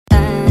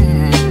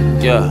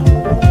Yeah.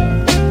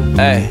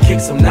 Hey. Kick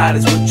some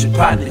knowledge with your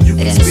partner, you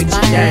can spit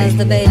your game.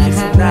 Kick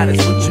some knowledge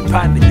with your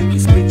partner, you can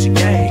spit your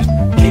game.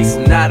 Kick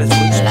some knowledge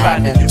with your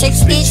partner, you can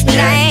spit your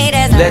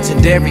game.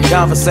 Legendary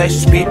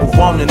conversations people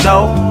wanna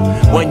know.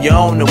 When you're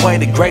on the way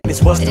to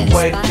greatness, what's the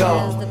way to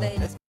go?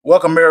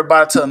 Welcome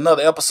everybody to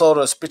another episode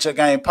of the Spit Your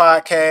Game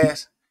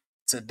podcast.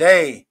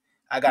 Today,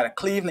 I got a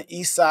Cleveland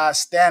East Side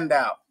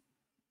standout,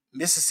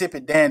 Mississippi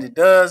Dandy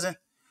Dozen,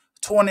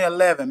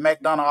 2011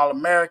 McDonald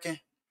All-American,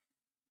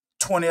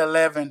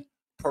 2011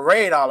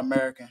 Parade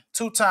All-American,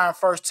 two-time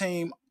first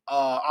team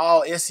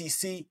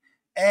All-SEC,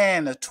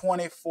 and a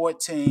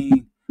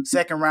 2014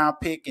 second-round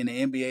pick in the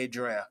NBA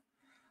draft.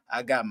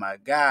 I got my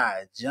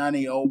guy,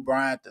 Johnny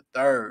O'Brien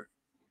III.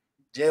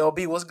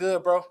 J.O.B., what's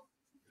good, bro?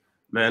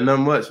 Man, not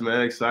much,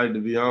 man. Excited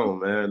to be on,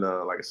 man.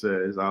 Like I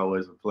said, it's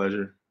always a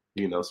pleasure,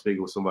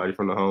 speaking with somebody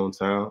from the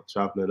hometown,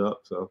 chopping it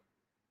up. So,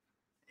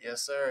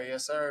 yes, sir.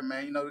 Yes, sir,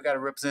 man. You know, we got to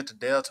represent the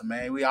Delta,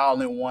 man. We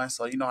all in one,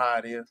 so you know how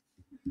it is.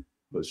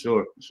 For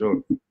sure.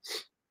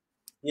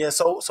 Yeah,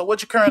 so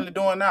what you currently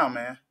doing now,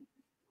 man?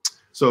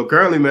 So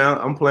currently, man,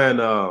 I'm playing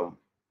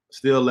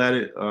still at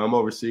it. I'm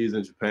overseas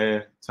in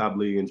Japan, top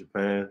league in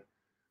Japan.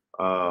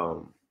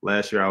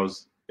 Last year I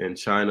was in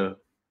China.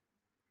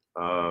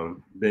 I've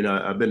been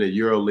in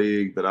Euro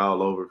League, been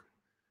all over,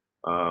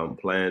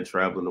 playing,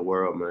 traveling the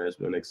world, man. It's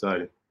been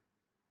exciting.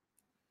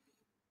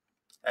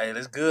 Hey,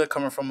 that's good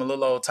coming from a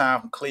little old town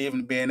from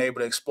Cleveland, being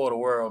able to explore the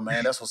world,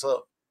 man. That's what's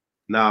up.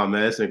 Nah,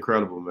 man, it's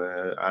incredible,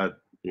 man. I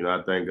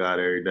thank God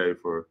every day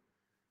for,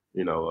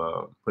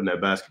 putting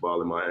that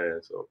basketball in my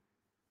hands. So,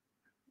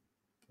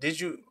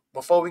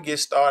 before we get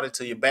started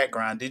to your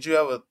background, did you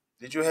ever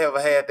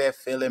had that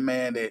feeling,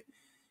 man, that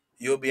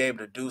you'll be able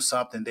to do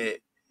something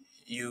that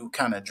you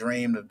kind of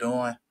dreamed of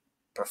doing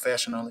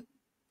professionally?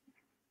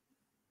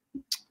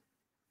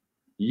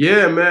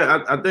 Yeah,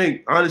 man. I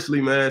think honestly,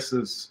 man,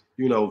 since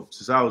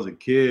I was a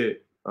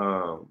kid,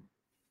 I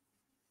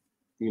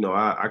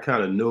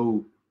kind of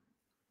knew,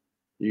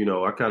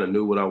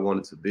 what I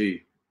wanted to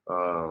be.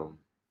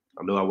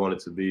 I knew I wanted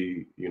to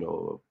be,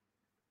 a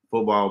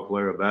football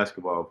player, a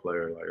basketball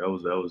player. Like that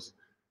was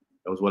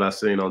what I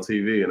seen on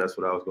TV, and that's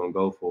what I was gonna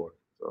go for.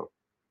 So,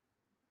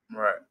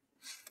 right.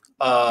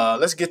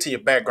 Let's get to your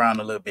background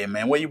a little bit,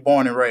 man. Where you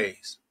born and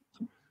raised?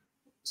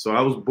 So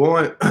I was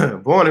born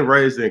and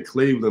raised in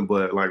Cleveland,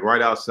 but like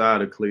right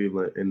outside of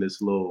Cleveland, in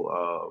this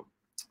little,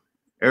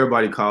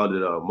 everybody called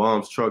it a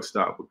mom's truck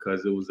stop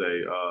because it was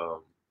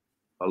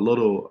a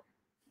little.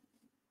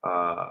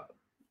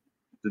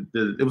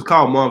 It was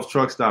called Mom's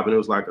Truck Stop, and it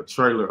was like a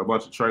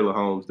bunch of trailer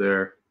homes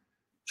there,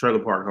 trailer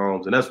park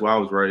homes, and that's where I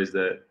was raised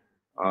at.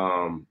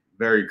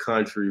 Very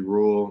country,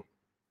 rural,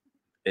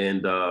 and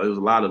it was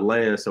a lot of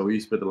land, so we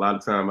spent a lot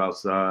of time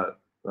outside,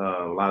 a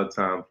lot of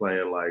time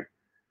playing like,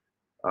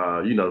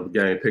 the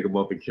game, pick them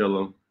up and kill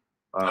them.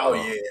 Oh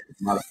yeah,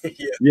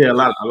 yeah, a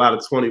lot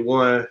of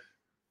 21.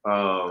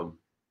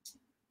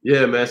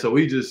 Yeah, man. So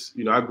we just,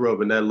 I grew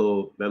up in that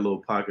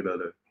little pocket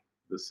of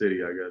the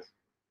city, I guess.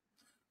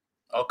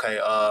 Okay.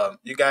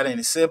 You got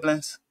any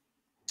siblings?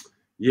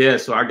 Yeah,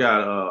 so I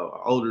got an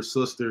older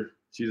sister.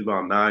 She's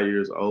about 9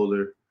 years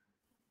older.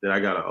 Then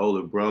I got an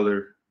older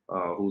brother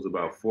who's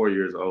about 4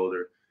 years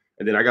older.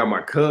 And then I got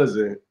my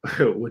cousin,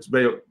 which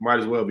might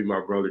as well be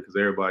my brother because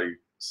everybody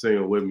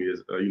singing with me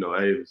is,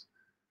 Avis.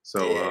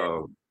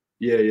 So,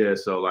 yeah.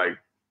 So, like,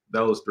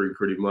 those three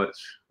pretty much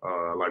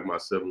like my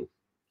siblings.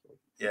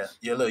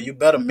 Yeah. Look, you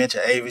better mention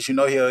Avis. You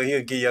know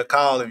he'll give you a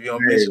call if you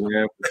don't mention him.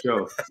 Man, for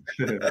sure.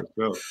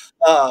 For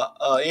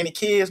sure. Any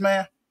kids,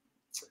 man?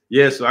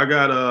 Yeah, so I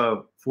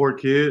got 4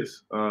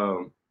 kids,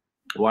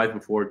 wife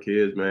and 4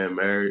 kids, man,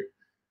 married.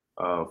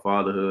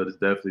 Fatherhood has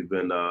definitely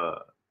been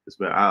it's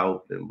been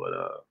eye-opening,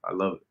 but I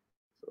love it.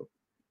 So.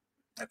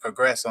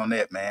 Congrats on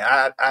that, man.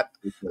 I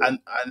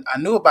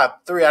knew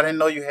about 3. I didn't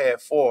know you had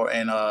 4.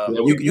 And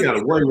you got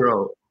a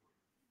 1-year-old.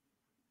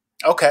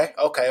 Okay.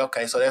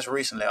 So that's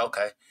recently.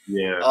 Okay.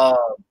 Yeah.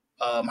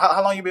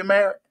 How long you been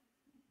married?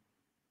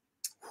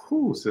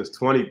 Since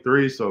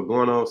 23, so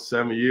going on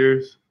 7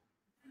 years.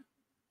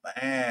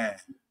 Man.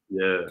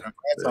 Yeah.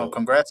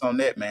 Congrats on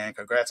that, man.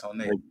 Congrats on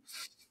that.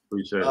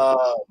 Appreciate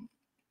it.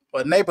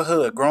 But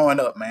neighborhood,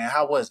 growing up, man,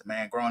 how was it,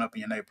 man, growing up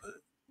in your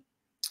neighborhood?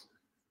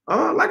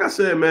 Like I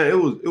said, man,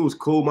 it was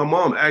cool. My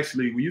mom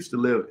we used to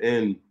live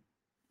in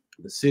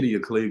the city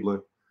of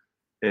Cleveland,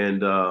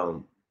 and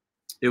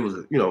it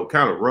was,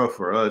 kind of rough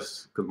for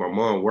us because my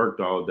mom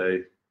worked all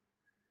day,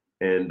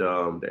 and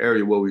the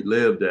area where we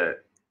lived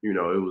at,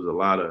 it was a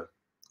lot of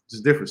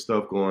just different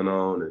stuff going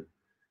on,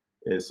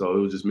 and so it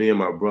was just me and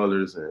my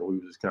brothers, and we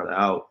were just kind of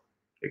out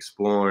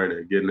exploring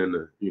and getting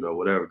into,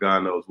 whatever,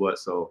 God knows what.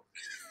 So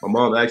my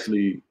mom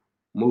actually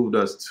moved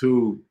us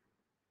to,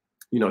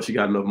 she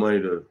got enough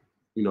money to,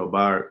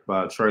 buy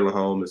a trailer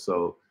home, and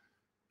so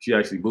she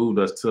actually moved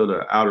us to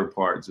the outer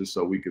part just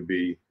so we could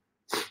be,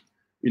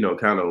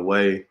 kind of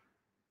away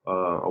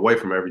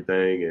from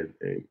everything,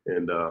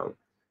 and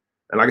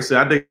like I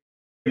said, I think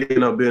it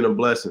ended up being a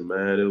blessing,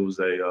 man. It was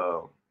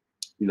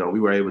we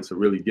were able to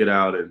really get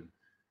out and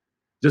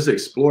just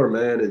explore,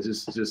 man. And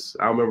just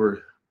I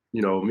remember,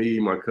 you know, me,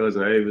 my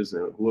cousin Avis,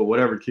 and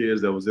whatever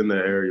kids that was in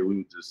that area, we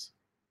would just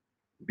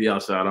be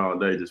outside all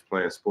day just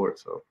playing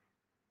sports. So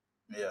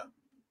yeah.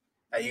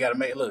 Hey, you got to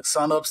make it look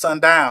sun up, sun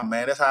down,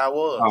 man. That's how it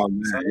was. oh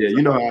man, yeah,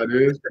 you know how it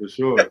is for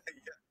sure.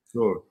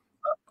 Sure.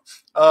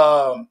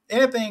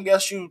 Anything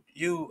else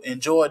you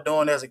enjoyed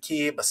doing as a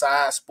kid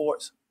besides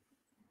sports?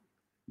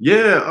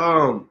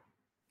 Yeah,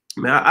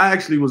 man, I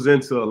actually was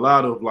into a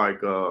lot of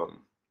like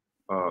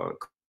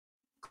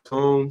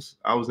cartoons.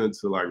 I was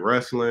into like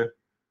wrestling.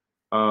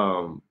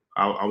 I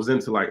was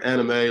into like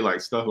anime, like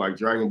stuff like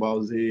Dragon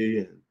Ball Z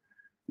and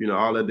you know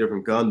all that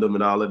different Gundam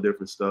and all that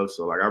different stuff.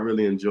 So like I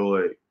really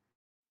enjoyed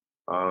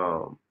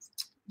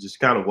just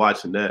kind of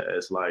watching that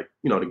as like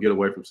you know to get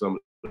away from some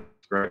of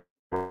the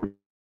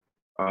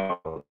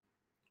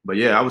but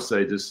yeah, I would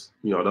say just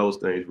you know those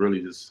things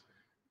really just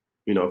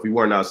you know if you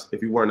weren't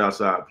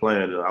outside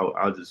playing,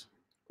 I just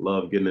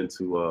love getting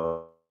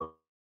into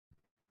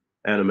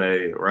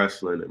anime,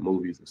 wrestling, and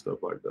movies and stuff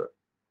like that.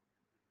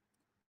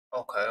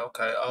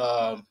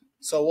 Okay.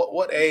 So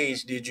what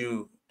age did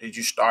you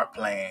start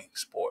playing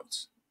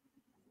sports?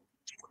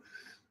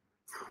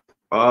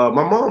 My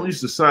mom used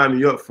to sign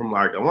me up from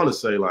like I want to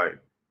say like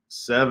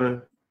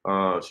 7.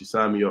 She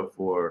signed me up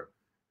for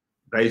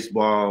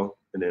baseball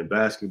and then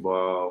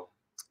basketball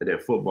and then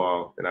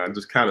football, and I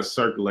just kind of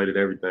circulated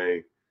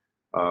everything.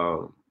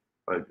 I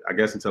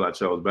guess until I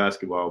chose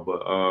basketball,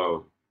 but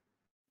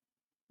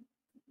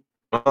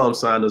my mom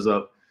signed us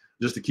up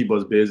just to keep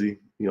us busy,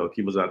 you know,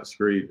 keep us out the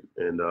street,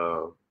 and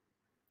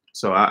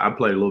so I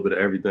played a little bit of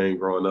everything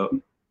growing up.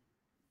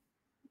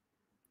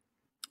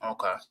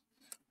 Okay.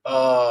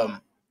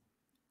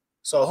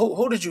 So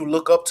who did you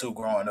look up to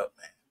growing up,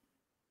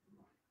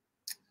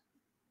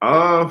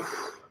 man?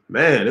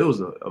 Man, it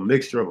was a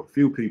mixture of a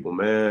few people,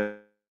 man.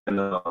 And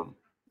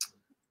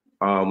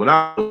when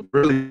I was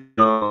really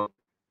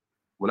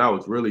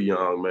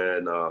young,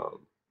 man,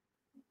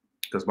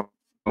 because my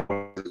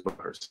mom was by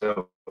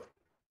herself.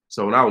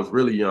 So when I was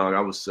really young, I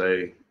would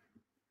say,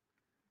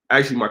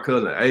 actually, my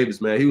cousin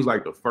Avis, man, he was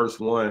like the first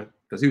one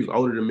because he was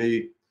older than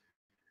me,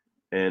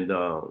 and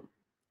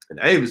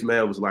Avis,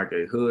 man, was like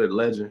a hood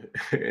legend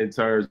in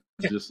terms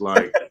of just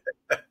like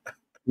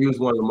he was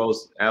one of the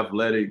most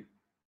athletic,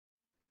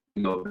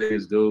 you know,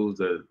 biggest dudes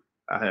that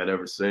I had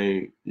ever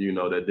seen, you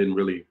know, that didn't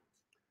really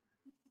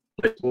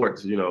play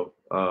sports, you know,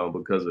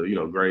 because of, you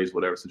know, grades,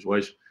 whatever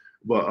situation.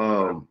 But,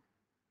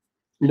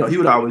 you know, he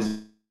would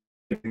always,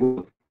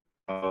 you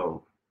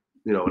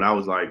know, when I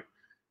was like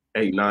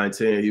 8, 9,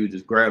 10, he would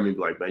just grab me and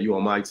be like, man, you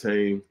on my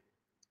team.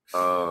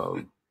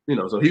 You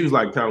know, so he was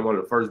like kind of one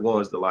of the first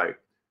ones to like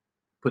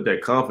put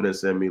that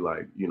confidence in me,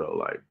 like, you know,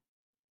 like,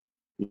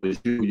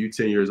 you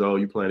 10 years old,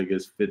 you playing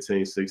against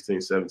 15, 16,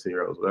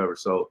 17-year-olds, whatever.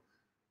 So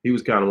he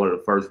was kind of one of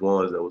the first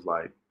ones that was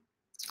like,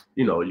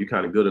 you know, you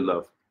kind of good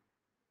enough.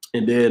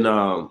 And then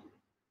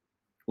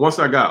once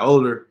I got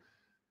older,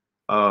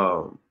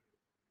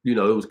 you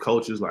know, it was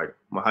coaches like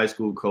my high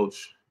school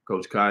coach,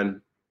 Coach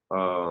Cotton.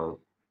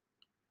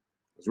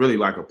 It's really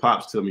like a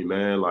pops to me,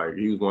 man. Like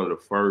he was one of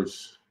the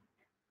first,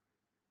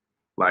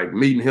 like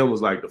meeting him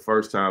was like the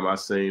first time I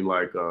seen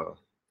like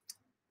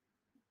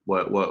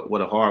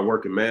what a hard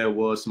working man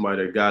was,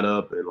 somebody that got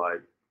up and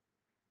like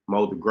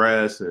mowed the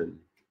grass and,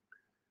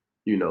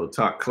 you know,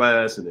 taught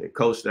class and then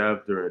coached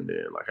after and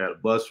then like had a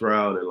bus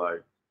route and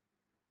like,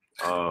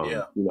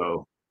 you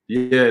know,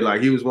 yeah,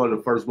 like he was one of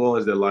the first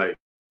ones that like,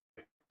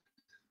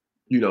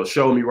 you know,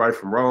 showed me right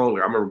from wrong.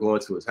 Like I remember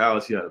going to his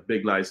house. He had a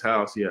big, nice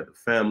house. He had a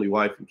family,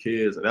 wife, and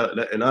kids. And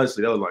and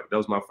honestly, that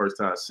was my first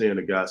time seeing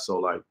a guy so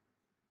like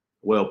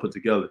well put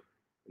together,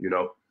 you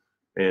know.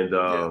 And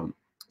so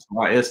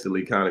I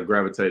instantly kind of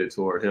gravitated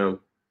toward him.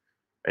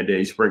 And then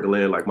you sprinkle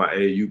in like my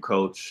AAU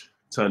coach,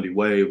 Tunde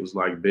Wade, was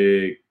like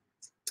big.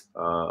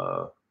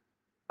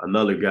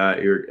 Another guy,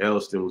 Eric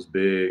Elston, was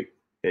big.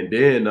 And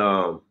then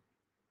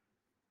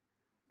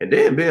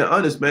being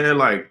honest, man,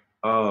 like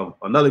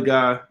another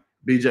guy,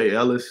 BJ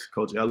Ellis,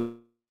 Coach Ellis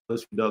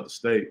from Delta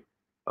State.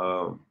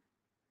 I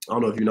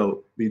don't know if you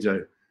know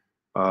BJ.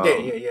 So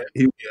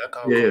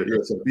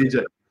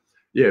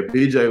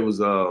BJ was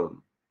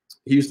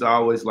he used to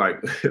always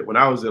like when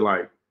I was in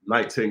like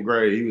 9th, 10th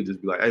grade, he would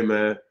just be like, hey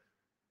man,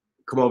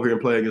 come over here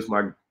and play against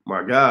my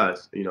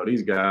guys. You know,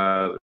 these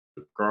guys are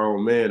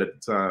grown men at the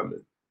time.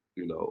 And,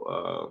 you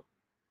know,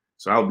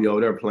 so I would be over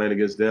there playing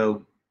against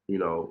them, you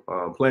know,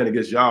 playing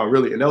against y'all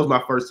really. And that was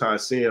my first time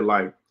seeing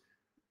like,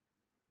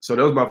 so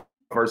that was my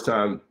first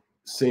time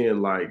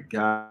seeing like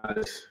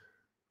guys,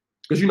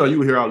 because, you know, you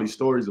would hear all these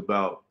stories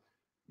about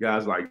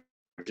guys like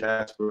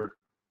Jasper,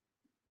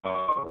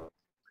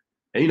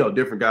 and, you know,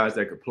 different guys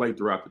that could play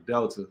throughout the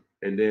Delta.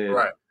 And then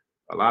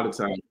a lot of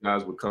times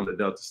guys would come to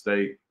Delta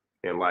State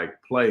and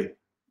like play.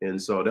 And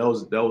so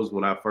that was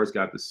when I first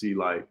got to see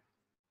like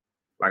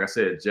I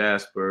said,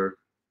 Jasper,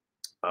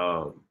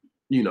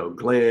 you know,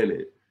 Glenn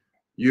and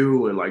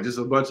you and like just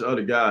a bunch of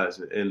other guys.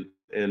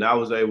 And I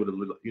was able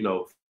to, you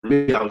know, for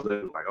me, I was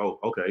like, oh,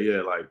 okay,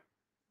 yeah, like,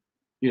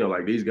 you know,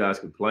 like these guys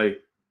can play.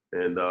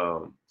 And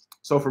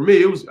so for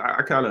me, it was,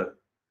 I kind of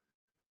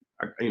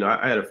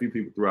I had a few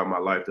people throughout my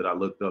life that I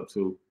looked up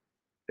to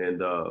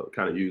and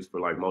kind of used for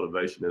like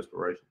motivation,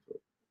 inspiration. So.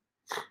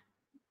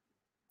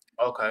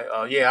 Okay.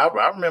 Yeah,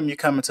 I remember you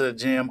coming to the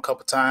gym a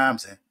couple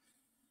times, and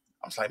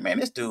I was like, man,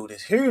 this dude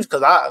is huge.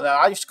 Because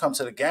I used to come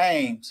to the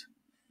games,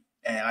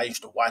 and I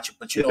used to watch it.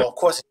 But Yeah. of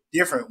course, it's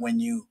different when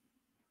you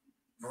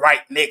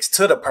right next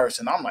to the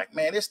person. I'm like,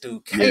 man, this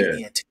dude can't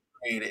be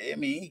intimidated. I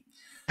mean,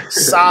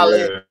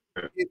 solid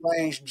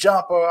mid-range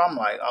jumper. I'm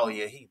like, oh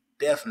yeah, he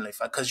definitely.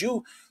 Because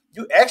you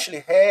actually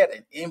had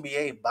an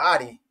NBA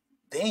body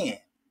then,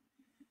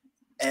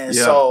 and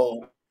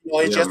so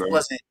it just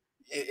wasn't.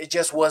 It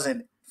just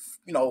wasn't,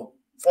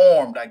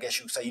 formed. I guess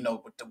you could say,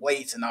 with the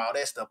weights and all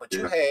that stuff. But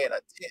you had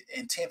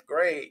in 10th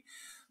grade,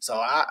 so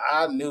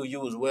I knew you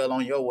was well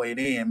on your way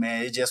then,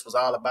 man. It just was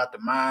all about the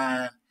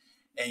mind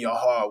and your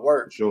hard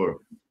work. Sure.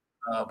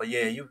 But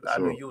yeah, I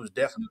knew you was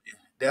definitely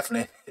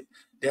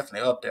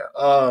up there.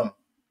 I'm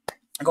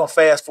gonna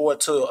fast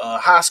forward to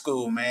high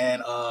school,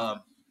 man.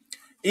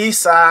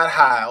 East Side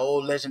High,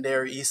 old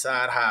legendary East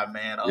Side High,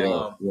 man.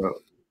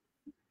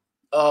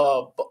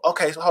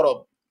 Okay, so hold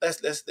up.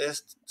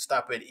 Let's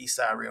stop at East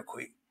Side real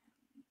quick.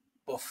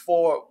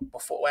 Before,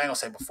 well, I ain't gonna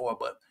say before,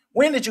 but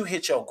when did you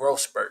hit your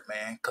growth spurt,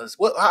 man? Because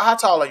how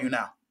tall are you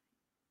now?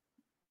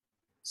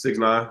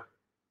 6'9".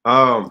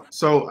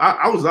 So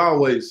I was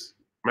always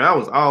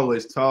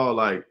tall.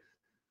 Like,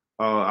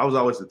 I was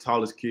always the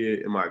tallest kid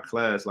in my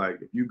class.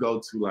 Like, if you go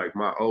to like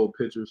my old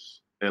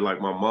pictures and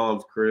like my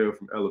mom's crib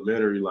from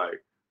elementary,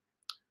 like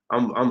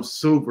I'm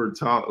super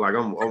tall. Like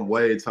I'm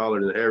way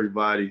taller than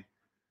everybody.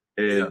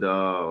 And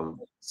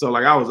so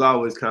like I was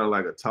always kind of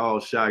like a tall,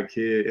 shy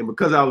kid. And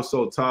because I was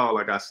so tall,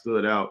 like I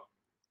stood out,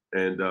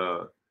 and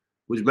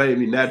which made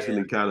me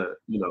naturally kind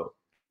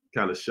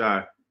of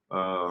shy.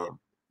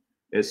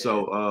 And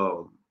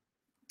so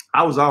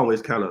I was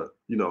always kind of,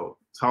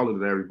 taller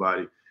than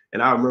everybody.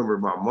 And I remember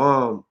my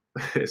mom,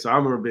 so I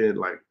remember being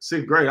like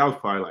 6th grade, I was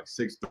probably like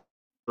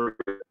 6'3".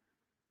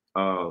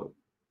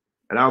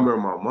 And I remember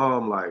my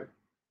mom like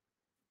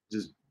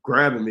just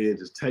grabbing me and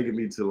just taking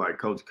me to like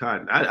Coach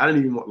Cotton. I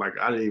didn't even want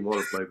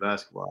to play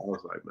basketball. I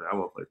was like, man, I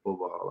want to play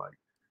football. Like,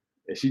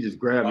 and she just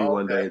grabbed me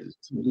one day and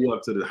just took me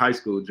up to the high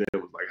school gym.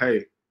 Was like,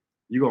 hey,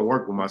 you gonna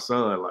work with my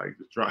son? Like,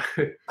 just try.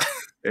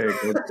 and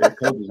coach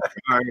was like,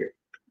 all right.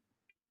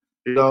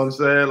 You know what I'm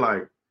saying?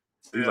 Like,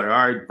 he's like,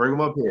 all right, bring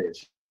him up here.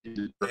 She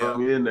just threw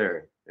me in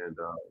there, and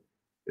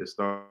it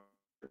started.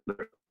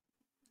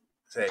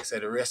 Say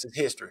the rest is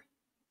history.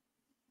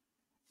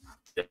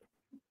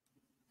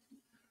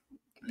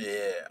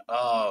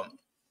 Yeah.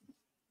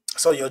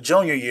 So your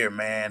junior year,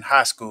 man,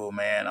 high school,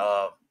 man.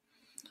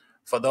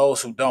 For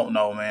those who don't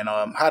know, man,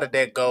 how did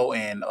that go,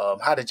 and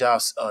how did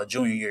y'all's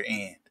junior year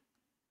end?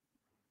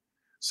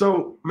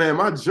 So, man,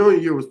 my junior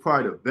year was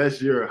probably the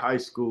best year of high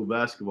school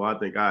basketball I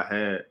think I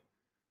had.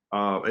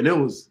 And it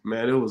was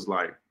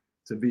like,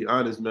 to be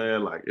honest,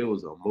 man, like it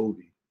was a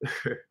movie.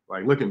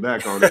 Like looking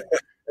back on it,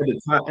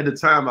 at the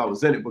time I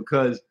was in it,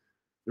 because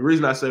the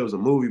reason I say it was a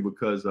movie,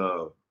 because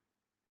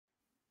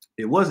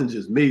it wasn't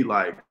just me.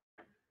 Like,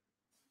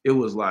 it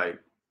was like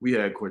we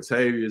had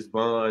Cortavious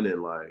Bond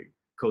and like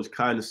Coach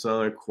Cotton's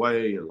son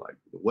Quay and like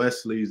the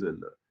Wesleys,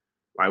 and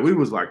like we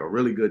was like a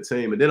really good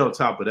team. And then on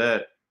top of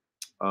that,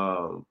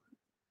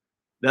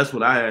 that's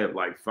when I had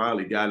like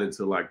finally got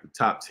into like the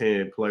top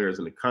 10 players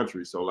in the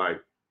country. So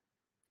like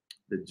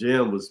the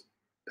gym was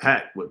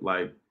packed with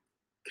like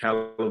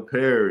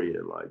Calipari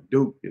and like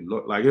Duke, and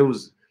like it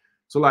was,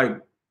 so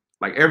like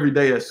every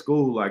day at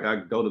school, like I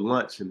go to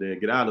lunch and then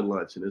get out of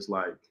lunch, and it's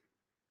like,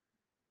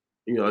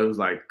 it was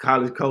like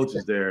college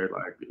coaches there,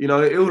 like,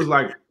 it was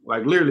like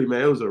literally,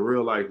 man, it was a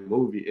real like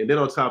movie. And then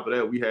on top of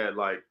that, we had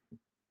like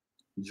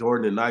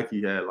Jordan and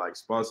Nike had like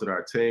sponsored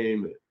our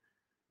team, and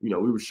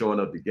we were showing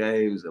up to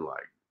games and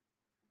like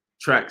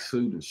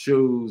tracksuit and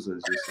shoes,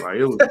 and just like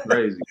it was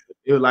crazy.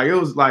 It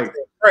was like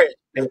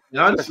and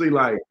honestly,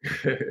 like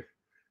and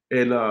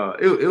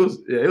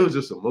it was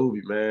just a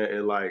movie, man.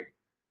 And like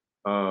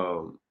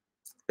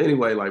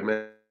anyway, like,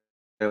 man,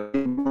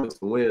 we wanted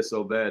to win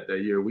so bad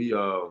that year. We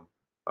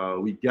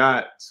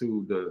got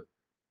to the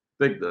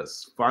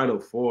final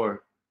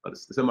four of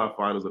the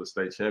semifinals of the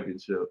state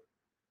championship,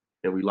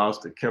 and we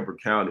lost to Kemper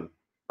County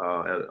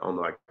on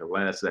like the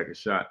last second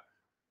shot,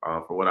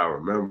 for what I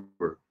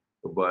remember.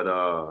 But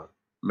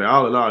man,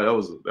 all in all, that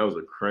was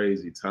a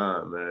crazy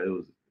time, man. It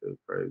was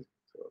crazy.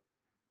 So.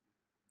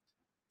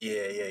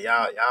 Yeah,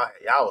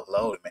 y'all was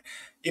loaded, man.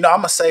 I'm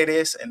gonna say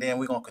this, and then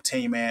we're gonna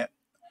continue, man.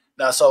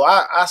 Now, so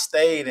I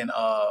stayed in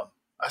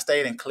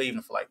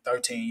Cleveland for like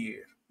 13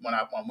 years when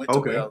I went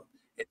to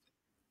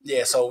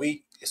yeah. So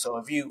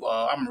if you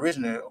I'm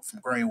originally from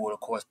Greenwood,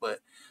 of course, but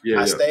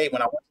I stayed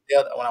when I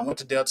went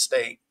to Delta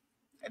State,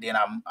 and then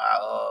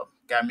I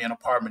got me an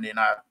apartment, and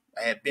I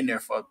had been there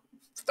for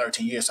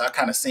 13 years, so I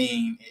kind of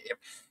seen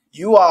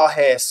you all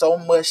had so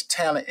much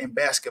talent in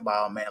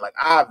basketball, man. Like,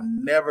 I've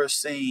never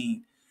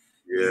seen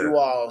you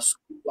all.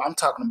 I'm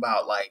talking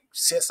about like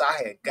since I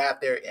had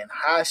got there in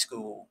high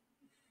school.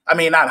 I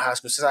mean, not in high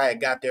school, since I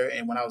had got there,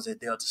 and when I was at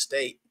Delta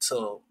State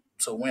till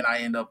to when I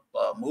end up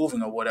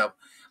moving or whatever.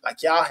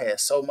 Like y'all had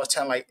so much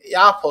time. Like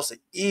y'all supposed to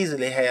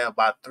easily have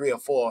about 3 or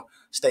 4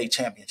 state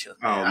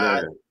championships, man. Oh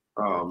man,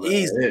 oh man,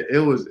 Easily. it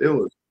was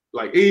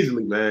like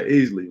easily, man.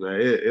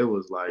 It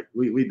was like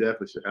we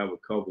definitely should have a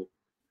couple.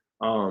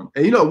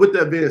 And you know, with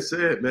that being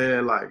said,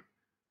 man, like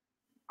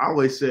I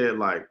always said,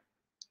 like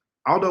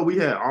although we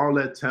had all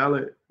that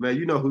talent, man,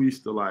 you know who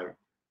used to like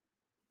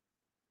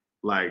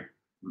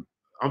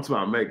I'm talking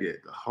about make it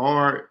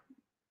hard,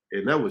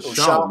 and that was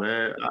Shaw,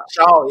 man.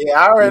 Shaw, yeah,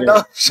 I already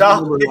know Shaw.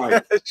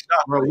 Like,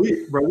 bro,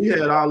 we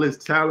had all this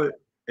talent,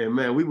 and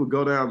man, we would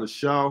go down to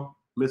Shaw,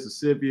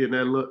 Mississippi, in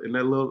that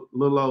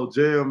little old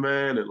gym,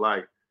 man, and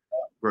like,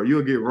 bro, you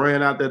would get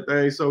ran out that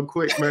thing so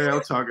quick, man.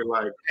 I'm talking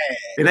like,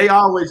 and they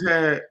always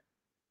had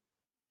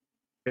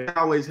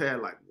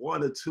like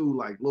 1 or 2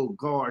 like little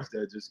guards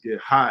that just get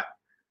hot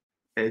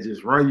and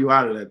just run you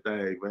out of that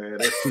thing, man.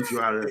 That shoot you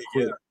out of that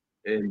quick.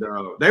 And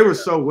they were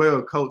so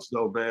well coached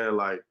though, man.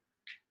 Like,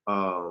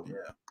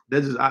 they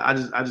just I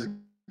just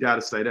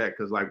gotta say that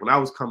because like when I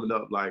was coming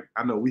up, like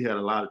I know we had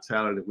a lot of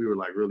talent and we were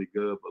like really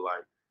good, but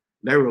like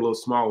they were a little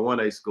small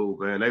 1A school,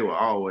 man. They were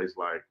always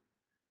like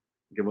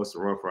give us a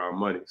run for our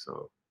money.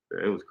 So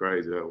yeah, it was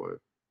crazy that way.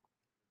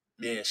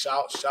 Yeah,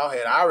 Shaw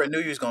had. I already knew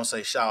you was gonna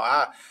say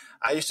Shaw.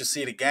 I used to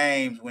see the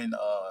games when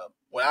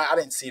well I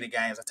didn't see the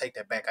games. I take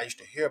that back. I used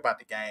to hear about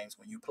the games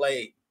when you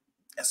played.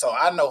 And so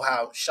I know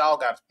how Shaw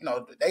got,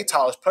 they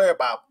tallest player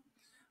about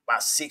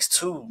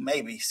 6'2",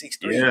 maybe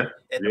 6'3".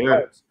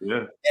 Yeah.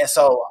 And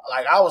so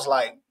like I was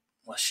like,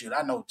 well shoot,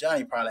 I know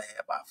Johnny probably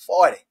had about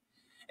 40.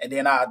 And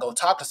then I go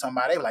talk to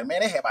somebody, they were like,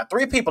 man, they had about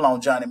 3 people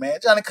on Johnny, man.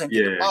 Johnny couldn't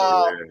get the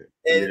ball.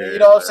 And you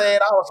know what I'm saying?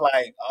 I was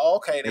like, oh,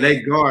 okay. And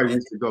they guard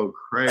used to go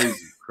crazy,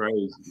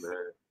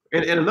 man.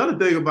 And another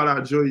thing about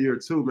our junior year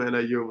too, man,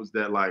 that year was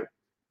that like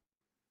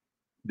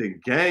the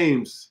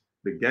games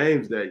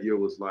that year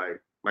was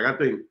like I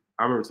think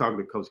I remember talking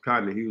to Coach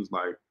Cotton, and he was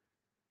like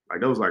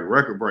that was like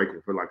record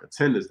breaking for like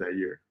attendance that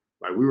year.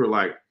 Like we were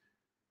like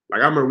I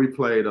remember we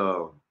played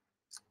I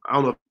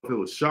don't know if it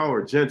was Shaw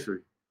or Gentry,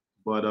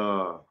 but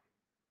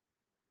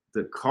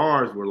the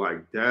cars were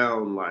like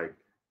down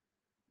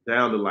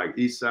to like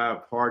East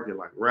Side Park and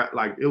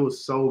like it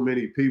was so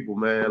many people,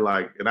 man.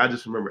 Like, and I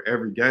just remember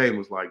every game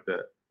was like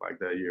that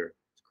year.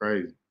 It's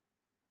crazy.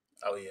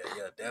 Oh yeah,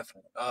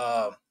 definitely.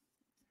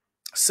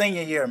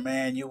 Senior year,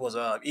 man, you was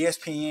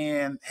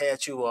ESPN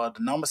had you the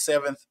number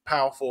 7th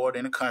power forward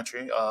in the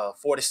country,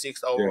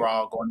 46th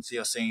overall going to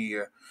your senior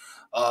year.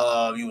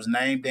 You was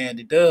named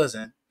Dandy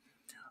Dozen.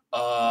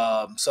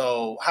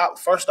 So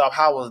first off,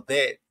 how was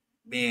that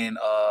being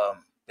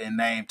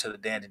named to the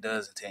Dandy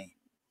Dozen team?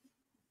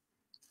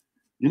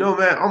 You know,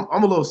 man,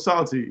 I'm a little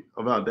salty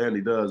about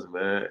Dandy Dozen,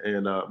 man,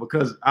 and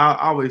because I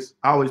always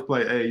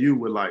play AAU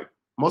with like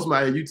most of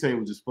my AAU team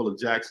was just full of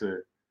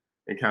Jackson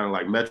and kind of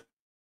like Metro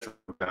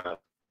guys.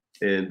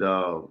 And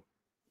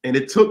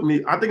it took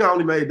me. I think I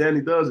only made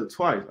Dandy Dozen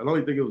twice. I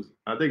think it was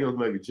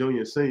maybe junior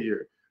and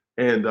senior,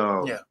 and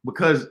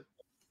because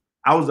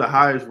I was the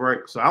highest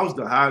ranked. So I was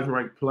the highest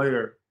ranked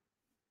player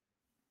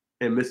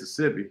in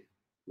Mississippi,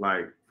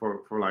 like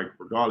for like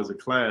regardless of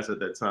class at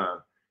that time.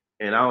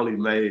 And I only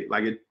made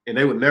like it, and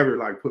they would never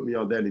like put me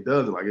on Dandy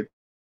Dozen like it.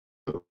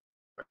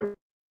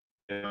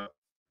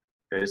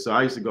 And so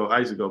I used to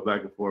go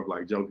back and forth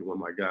like joking with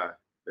my guy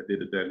that did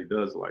the Dandy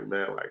Dozen, like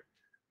man, like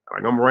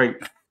I'm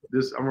ranked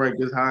this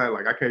high,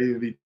 like I can't even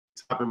be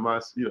top in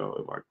my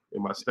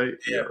in my state.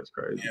 Yeah, it's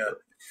crazy. Yeah.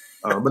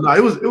 But no,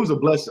 it was a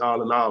blessing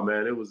all in all,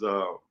 man. It was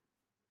to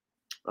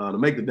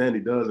make the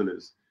Dandy Dozen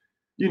is,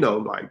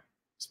 like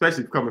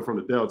especially coming from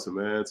the Delta,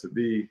 man, to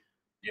be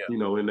in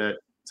that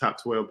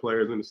top 12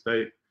 players in the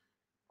state.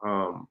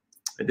 And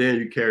then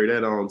you carry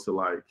that on to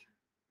like,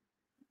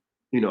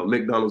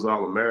 McDonald's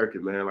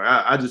All-American, man. Like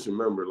I just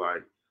remember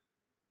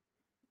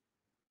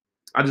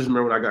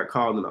when I got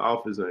called in the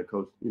office and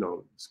coach,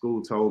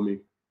 school told me.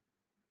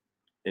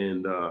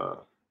 And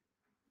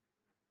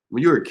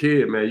when you're a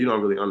kid, man, you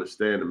don't really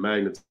understand the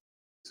magnitude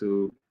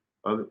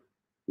of it.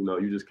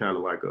 You just kind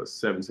of like a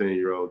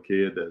 17-year-old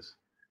kid that's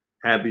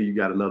happy you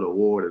got another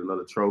award and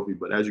another trophy.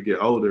 But as you get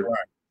older,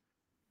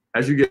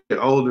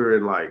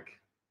 and like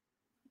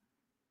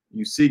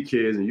you see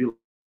kids and you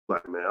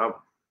like, man,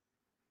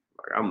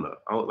 I'm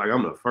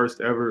the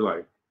first ever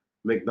like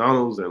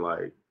McDonald's and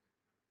like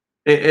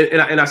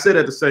and I say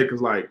that to say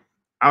because like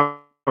I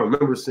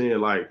remember seeing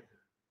like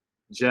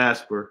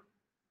Jasper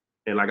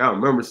and like I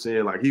remember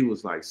seeing like he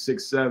was like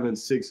 6'7",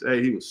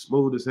 6'8", he was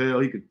smooth as hell,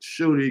 he could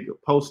shoot, he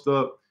could post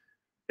up,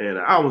 and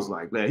I was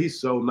like, man,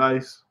 he's so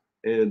nice.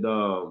 And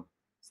I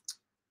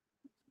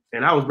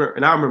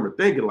remember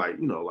thinking like,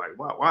 like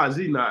why is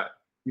he not,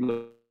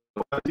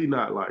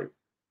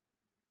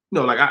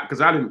 like,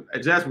 because I didn't,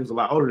 Jasper was a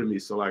lot older than me,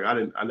 so like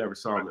I never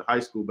saw him in high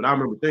school, but I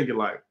remember thinking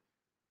like,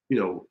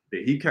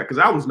 that he can, because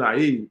I was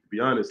naive, to be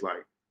honest,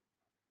 like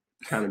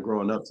kind of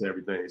growing up to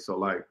everything. So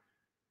like,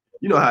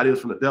 you know how it is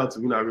from the Delta,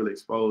 we're not really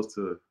exposed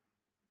to.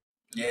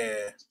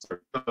 Yeah.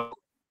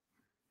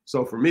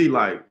 So for me,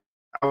 like,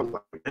 I was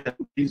like, man,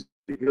 he's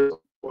good.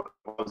 I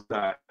was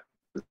not.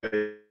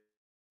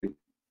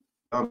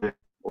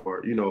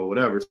 or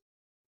whatever.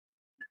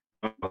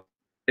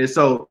 And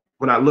so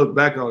when I look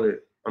back on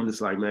it, I'm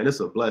just like, man, it's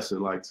a blessing,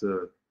 like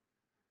to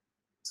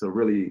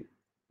really,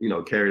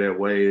 carry that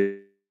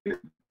weight, get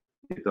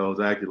those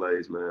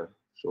accolades, man.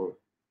 Sure.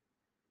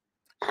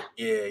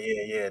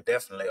 Yeah,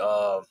 definitely.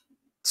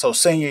 So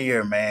senior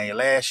year, man, your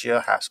last year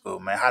of high school,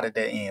 man, how did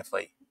that end for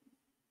you?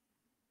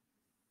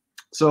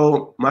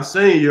 So my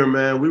senior year,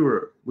 man, we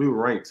were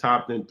ranked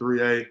top in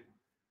 3A.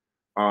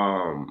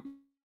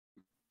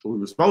 We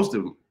were supposed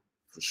to,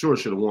 for sure,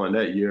 should have won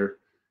that year,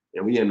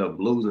 and we ended up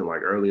losing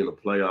like early in the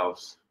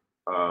playoffs.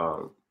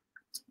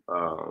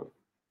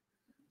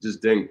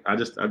 Just think, I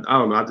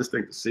don't know. I just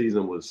think the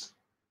season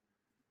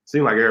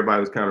seemed like everybody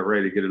was kind of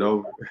ready to get it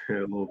over a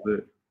little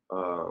bit.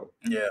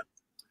 Yeah.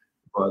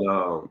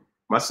 But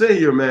my senior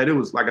year, man, it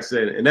was like I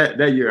said, and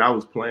that year I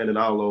was playing in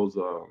all those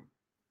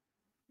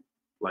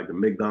like the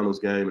McDonald's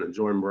game and the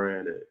Jordan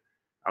Brand, and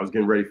I was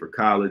getting ready for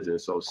college, and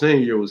so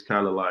senior year was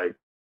kind of like,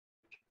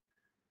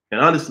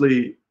 and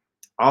honestly,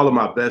 all of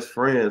my best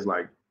friends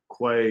like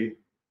Quay,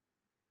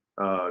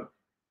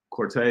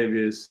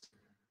 Cortavius,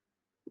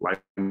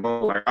 like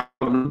my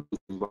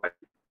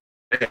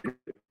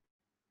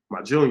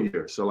junior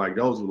year. So like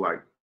those were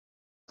like,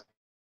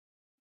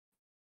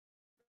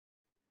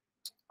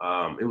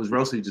 it was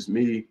mostly just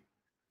me,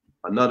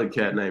 another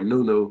cat named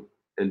Nunu,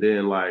 and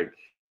then like,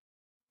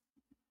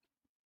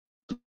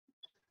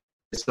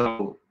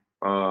 so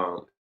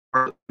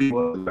we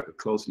was like a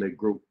close knit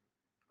group.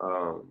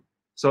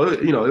 So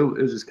it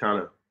was just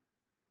kind of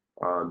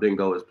didn't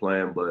go as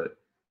planned. But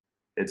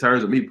in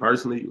terms of me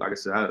personally, like I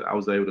said, I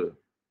was able to,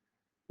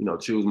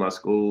 choose my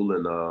school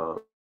and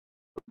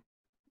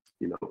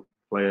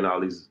playing all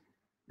these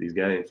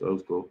games. So it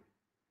was cool.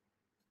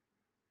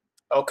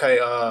 Okay.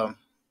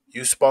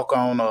 You spoke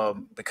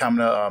on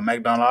becoming a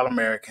McDonald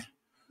All-American.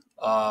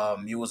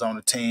 You was on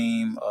the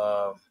team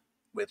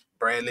with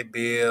Bradley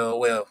Beal.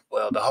 Well,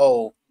 the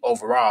whole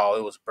overall,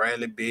 it was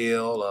Bradley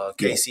Beal,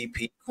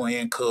 KCP,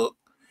 Quinn Cook,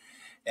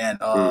 and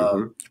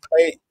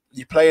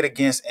you played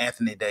against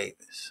Anthony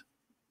Davis.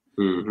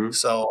 Mm-hmm.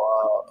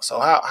 So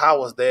how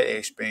was that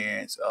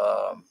experience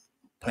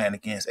playing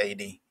against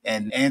AD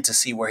and to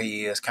see where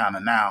he is kind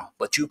of now?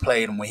 But you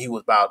played him when he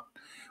was about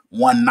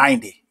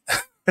 190.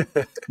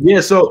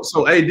 Yeah, so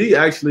AD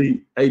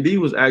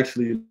was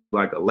actually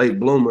like a late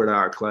bloomer in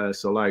our class.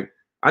 So like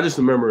I just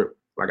remember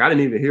like I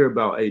didn't even hear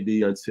about AD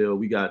until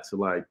we got to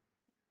like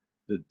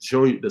the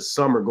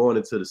summer going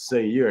into the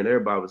senior year, and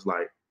everybody was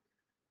like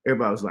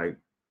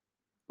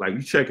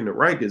you checking the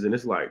rankings, and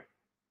it's like,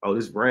 oh,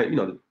 this this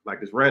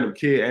random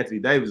kid Anthony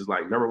Davis is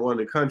like #1 in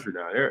the country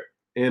now.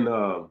 And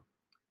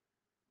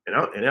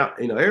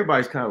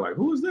everybody's kind of like,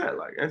 who is that?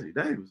 Like Anthony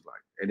Davis,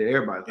 like, and then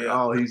everybody's like,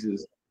 oh, he's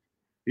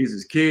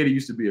this kid. He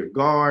used to be a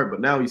guard,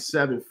 but now he's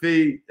 7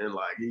 feet and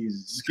like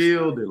he's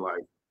skilled and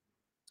like.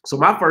 So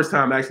my first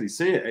time actually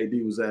seeing AD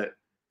was at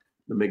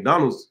the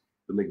McDonald's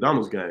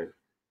game,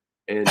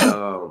 and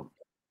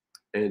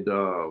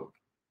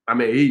I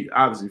mean, he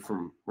obviously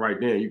from right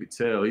then you could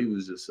tell he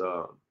was just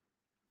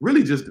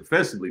really just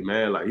defensively,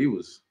 man. Like he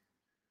was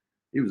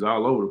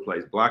all over the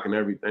place, blocking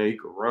everything. He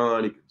could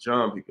run, he could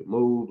jump, he could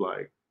move.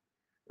 Like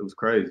it was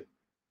crazy.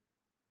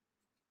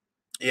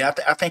 Yeah,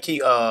 I think he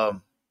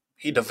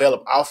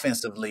developed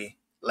offensively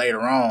later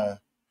on,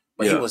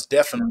 but he was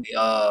definitely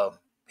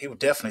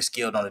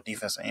skilled on the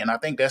defensive end. I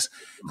think that's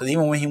because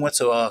even when he went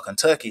to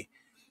Kentucky,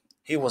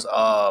 he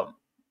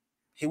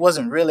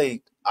wasn't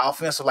really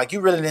offensive. Like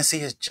you really didn't see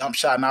his jump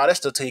shot and all that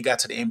stuff till he got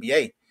to the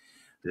NBA.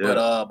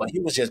 Yeah. But he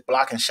was just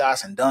blocking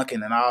shots and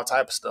dunking and all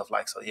type of stuff.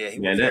 Like so, yeah. He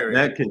was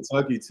that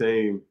Kentucky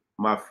team,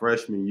 my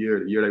freshman year,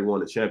 the year they won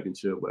the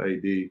championship with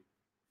AD,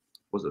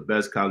 was the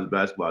best college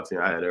basketball team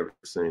I had ever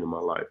seen in my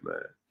life, man.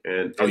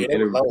 And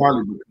it was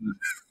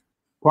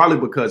partly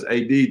because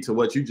AD, to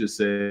what you just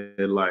said,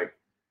 like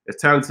as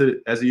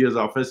talented as he is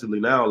offensively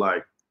now,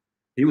 like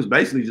he was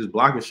basically just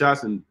blocking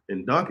shots and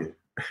dunking,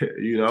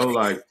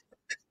 like.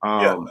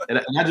 And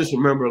I just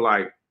remember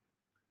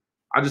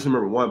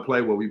one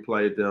play where we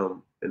played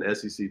them in the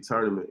SEC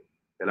tournament,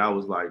 and I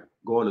was like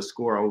going to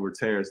score over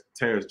Terrence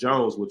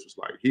Jones, which was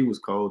like he was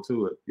cold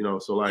too,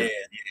 So like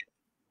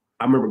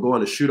I remember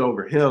going to shoot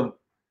over him,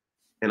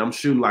 and I'm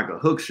shooting like a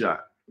hook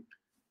shot.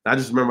 I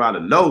just remember out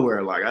of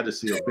nowhere, like I just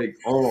see a big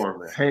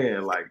arm and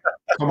hand like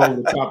come over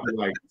the top of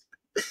like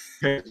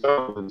Terrence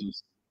Jones and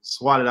just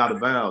swat it out of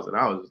bounds, and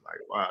I was just like,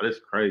 wow, this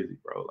is crazy,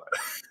 bro.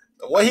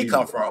 Like where he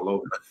come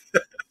from?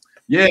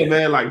 Yeah,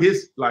 man, like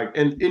his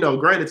and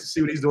granted to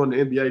see what he's doing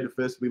in the NBA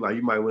defensively, like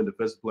he might win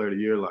Defensive Player of the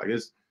Year. Like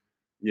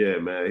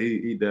man,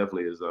 he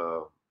definitely is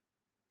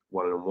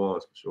one of them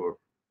ones for sure.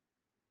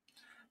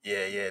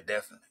 Yeah,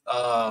 definitely.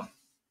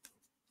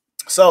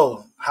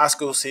 So high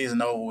school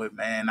season over with,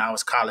 man. Now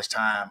it's college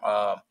time.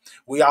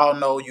 We all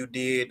know you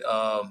did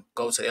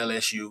go to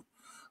LSU,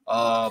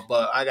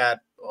 but I got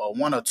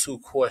one or two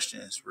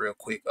questions real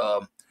quick.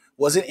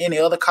 Was it any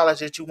other college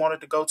that you wanted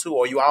to go to,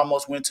 or you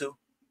almost went to?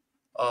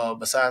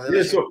 Besides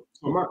LSU?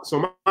 Yeah,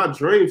 so my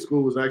dream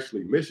school was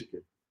actually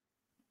Michigan.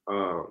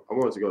 I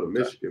wanted to go to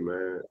Michigan,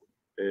 man,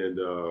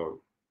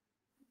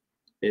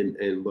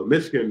 and but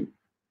Michigan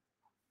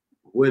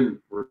when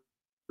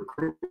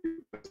recruiting,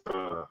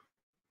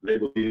 they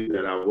believed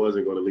that I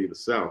wasn't going to leave the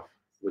South,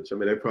 which I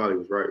mean they probably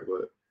was right,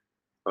 but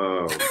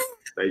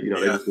they they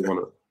just didn't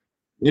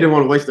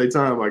want to waste their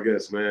time, I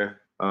guess, man.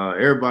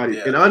 Everybody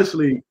and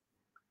honestly,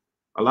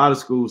 a lot of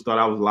schools thought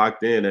I was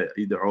locked in at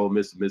either Ole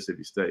Miss or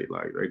Mississippi State.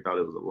 Like they thought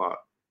it was a lot,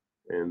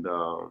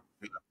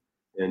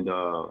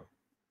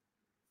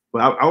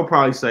 but I would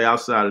probably say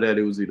outside of that,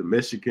 it was either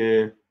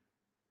Michigan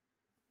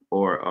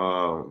or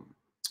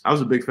I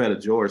was a big fan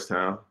of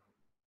Georgetown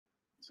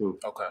too.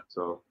 Okay.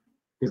 So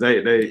because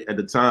they at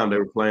the time they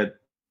were playing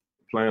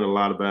a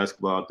lot of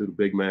basketball through the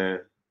big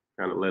man,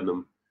 kind of letting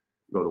them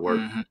go to work.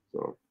 Mm-hmm.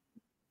 So.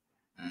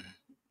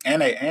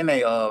 And they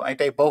ain't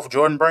they both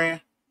Jordan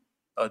brand?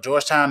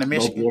 Georgetown and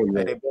Michigan. Both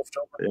Ain't they both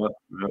Jordan brand?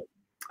 Yeah.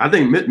 I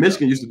think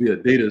Michigan used to be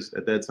Adidas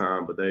at that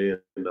time, but they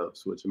ended up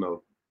switching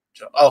over.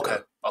 Okay.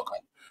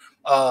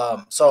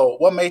 So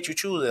what made you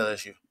choose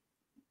LSU?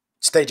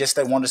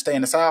 They wanted to stay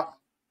in the South?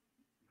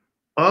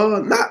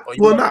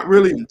 Not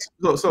really.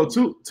 So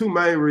two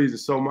main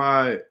reasons. So on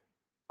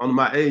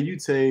my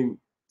AAU team,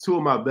 two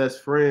of my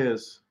best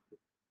friends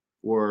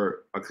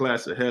were a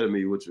class ahead of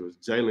me, which was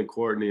Jalen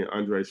Courtney and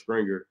Andre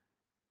Springer,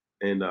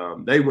 and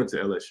they went to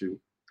LSU.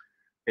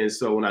 And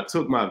so when I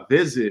took my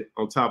visit,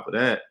 on top of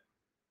that,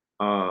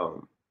 I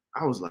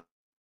was like,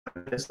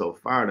 it's so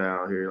far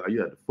down here. Like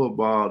you had the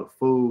football, the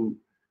food,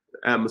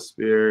 the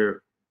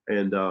atmosphere,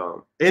 and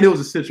it was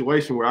a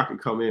situation where I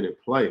could come in and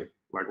play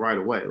like right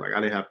away. Like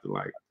I didn't have to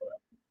like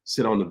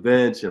sit on the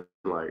bench and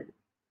like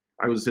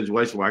I was a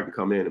situation where I could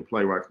come in and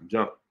play right from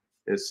jump.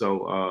 And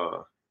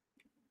so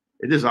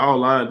it just all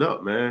lined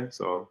up, man.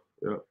 So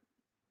yeah.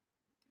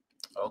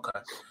 Okay.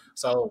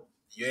 So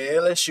you're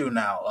at LSU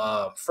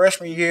now.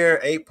 Freshman year,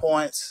 8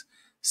 points,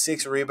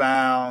 6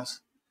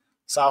 rebounds.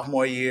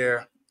 Sophomore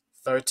year,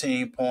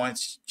 13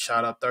 points,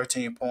 shot up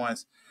 13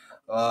 points.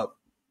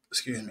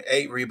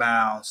 8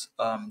 rebounds.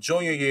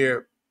 Junior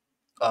year,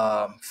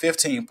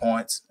 15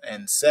 points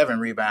and 7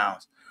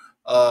 rebounds.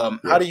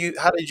 How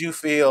did you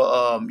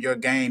feel your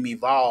game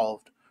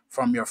evolved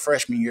from your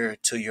freshman year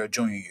to your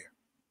junior year?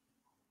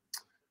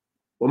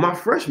 Well, my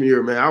freshman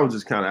year, man, I was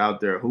just kind of out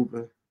there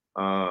hooping.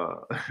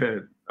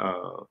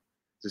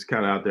 Just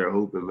kind of out there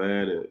hooping,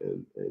 man,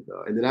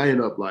 and then I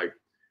ended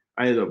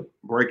up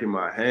breaking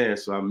my hand,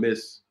 so I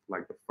missed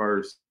like the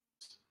first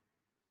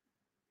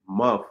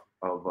month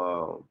of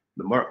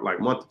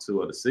month or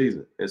two of the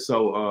season. And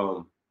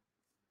so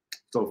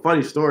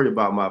funny story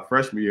about my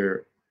freshman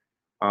year.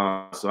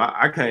 So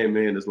I came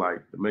in as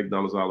like the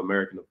McDonald's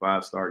All-American, the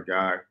 5-star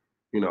guy,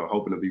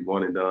 hoping to be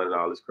one and done and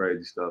all this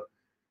crazy stuff.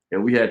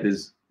 And we had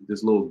this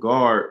little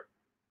guard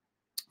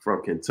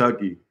from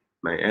Kentucky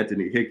named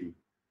Anthony Hickey.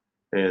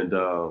 And,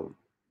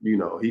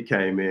 he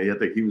came in, I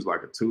think he was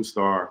like a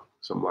 2-star,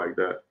 something like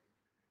that.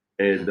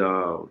 And,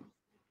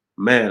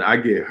 man, I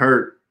get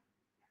hurt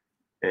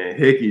and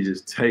Hickey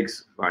just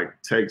takes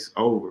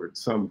over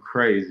something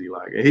crazy.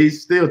 Like, and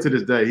he's still to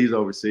this day, he's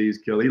overseas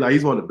killer.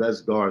 He's one of the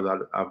best guards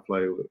I've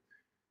played with.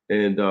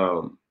 And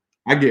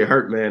I get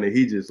hurt, man, and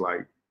he just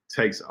like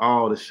takes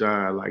all the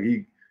shine.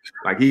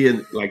 He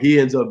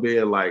ends up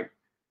being like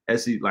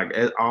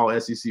all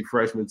SEC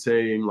freshman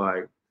team.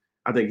 Like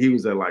I think he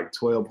was at like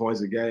 12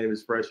 points a game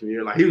his freshman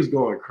year. Like he was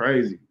going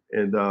crazy.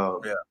 And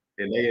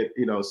and they,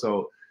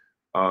 so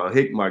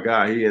Hick, my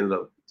guy, he ended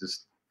up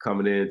just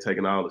coming in,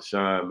 taking all the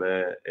shine,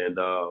 man. And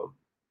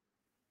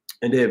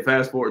then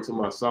fast forward to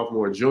my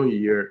sophomore and junior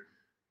year,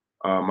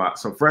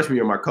 so freshman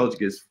year, my coach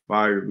gets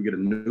fired. We get a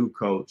new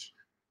coach,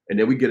 and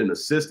then we get an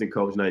assistant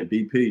coach named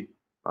DP,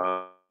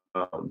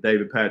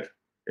 David Patrick,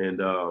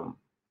 and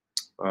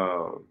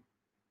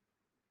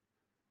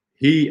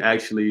he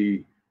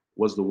actually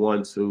was the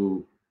one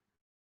to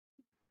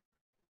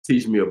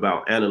teach me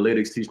about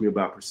analytics, teach me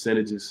about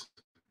percentages.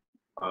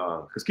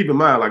 Because keep in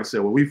mind, like I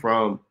said, where we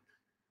from,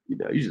 you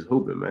just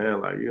hooping,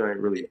 man. Like you ain't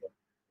really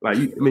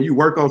you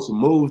work on some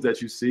moves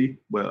that you see,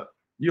 but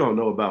you don't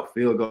know about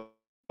field goal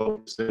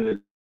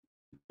percentage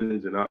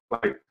and all.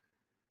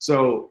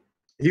 So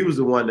he was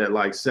the one that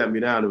like sat me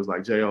down and was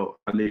like, J.O.,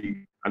 I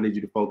need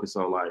you to focus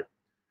on like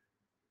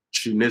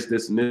shooting this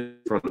and this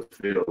from the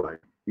field. Like,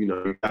 you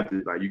got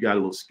a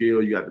little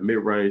skill, you got the mid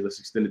range, let's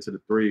extend it to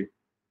the 3.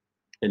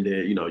 And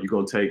then, you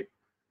can take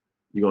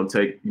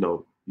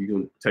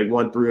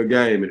 1 3 a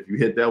game. And if you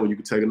hit that one, you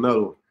can take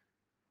another one.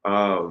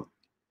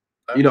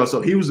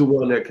 So he was the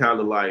one that kind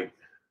of like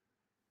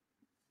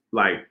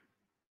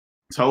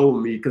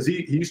told me, because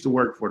he used to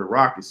work for the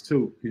Rockets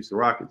too. Houston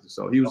Rockets.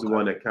 So he was the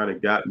one that kind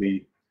of got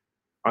me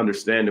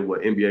understanding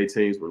what NBA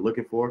teams were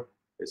looking for.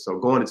 And so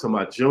going into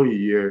my junior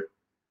year,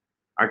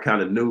 I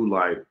kind of knew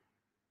like,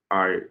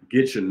 all right,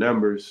 get your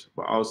numbers,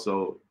 but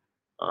also,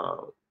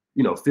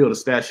 fill the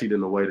stat sheet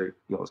in a way that,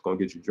 it's going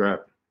to get you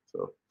drafted.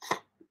 So.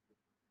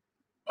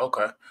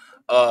 Okay.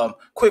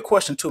 Quick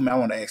question too, man. I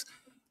want to ask,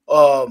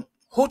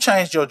 who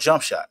changed your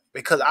jump shot?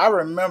 Because I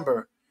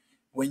remember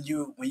when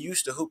you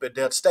used to hoop at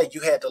Delta State,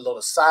 you had the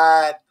little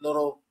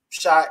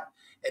shot,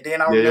 and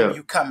then I remember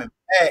you coming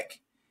back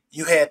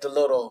you had the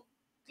little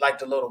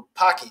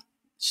pocket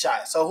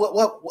shot.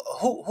 So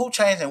who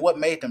changed and what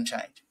made them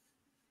change?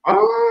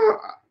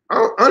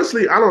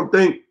 Honestly, I don't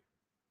think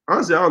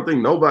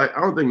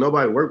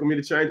nobody worked with me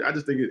to change. I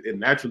just think it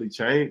naturally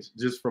changed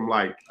just from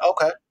like.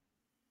 Okay.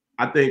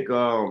 I think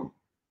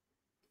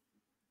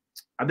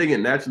it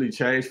naturally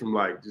changed from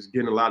like just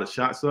getting a lot of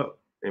shots up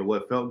and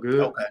what felt good.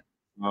 Okay.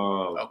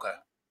 Okay.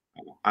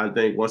 I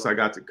think once I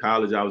got to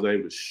college, I was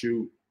able to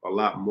shoot a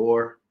lot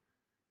more.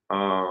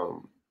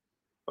 And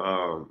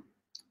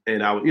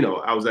I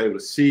was able to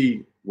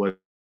see what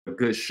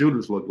good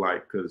shooters look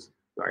like, because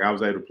like I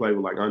was able to play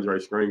with like Andre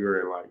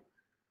Stringer and like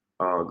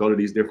go to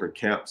these different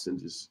camps and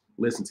just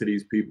listen to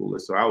these people.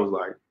 And so I was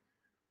like,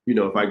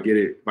 if I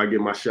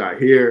get my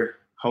shot here,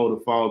 hold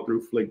a fall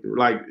through, flick through.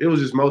 Like it was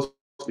just mostly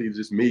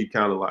just me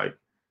kind of like,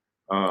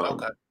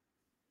 okay.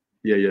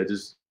 Yeah,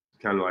 just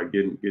kind of like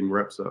getting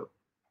reps up.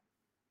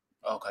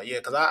 Okay, yeah,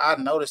 because I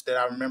noticed that.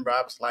 I remember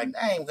I was like,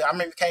 dang, I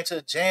remember you came to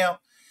the gym,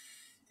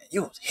 and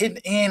you was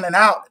hitting in and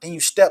out, then you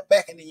step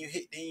back and then you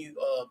hit, then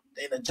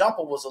the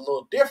jumper was a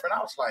little different. I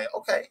was like,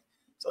 okay.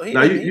 So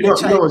now you know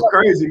what's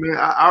crazy, man.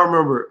 I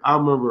remember I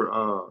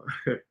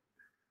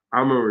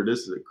remember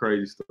this is a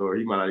crazy story.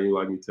 He might not even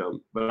like me telling,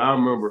 but I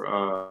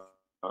remember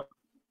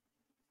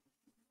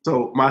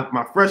so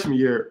my freshman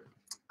year,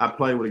 I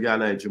played with a guy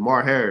named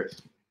Jamar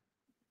Harris.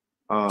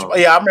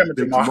 Yeah, I remember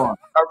Jamar.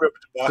 I remember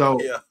Jamar. So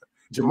yeah.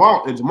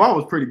 Jamar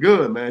was pretty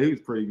good, man. He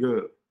was pretty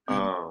good.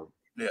 Yeah.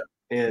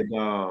 And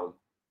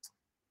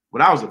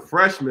when I was a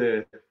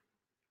freshman,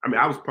 I mean,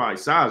 I was probably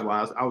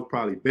size-wise, I was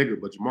probably bigger,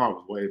 but Jamar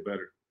was way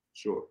better,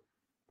 sure.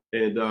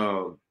 And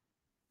I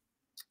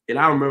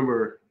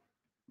remember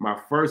my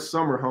first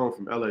summer home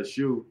from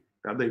LSU,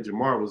 I think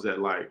Jamar was at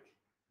like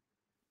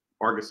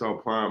Arkansas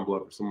Pine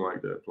Bluff or something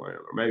like that playing,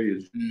 or maybe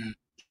it's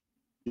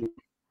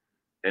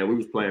and we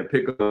was playing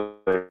pickup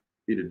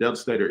either Delta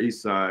State or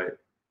East Side.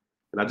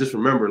 And I just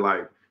remember,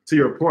 like, to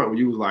your point, when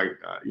you was like,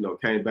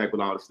 came back with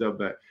all the stuff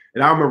back.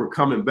 And I remember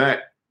coming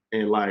back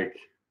and like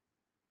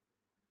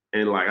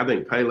I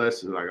think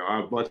Payless and like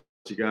a bunch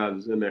of guys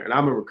was in there. And I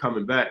remember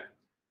coming back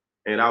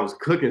and I was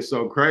cooking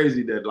so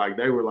crazy that like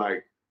they was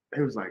like,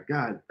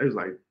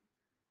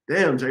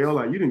 damn, J.O.,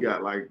 like you done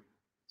got like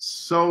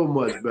so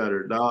much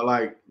better,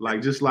 dog.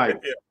 Like just like,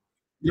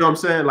 you know what I'm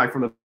saying? Like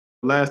from the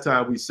last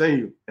time we seen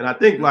you. And I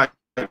think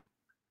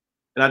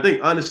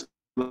honestly,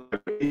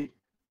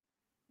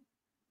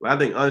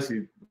 when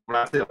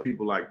I tell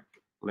people, like,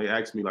 when they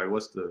ask me, like,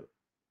 what's the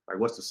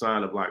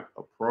sign of like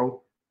a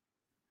pro?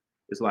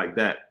 It's like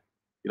that.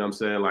 You know what I'm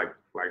saying? Like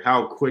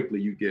how quickly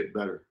you get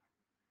better.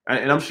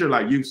 And I'm sure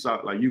like you've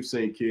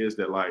seen kids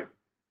that like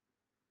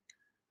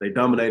they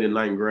dominate in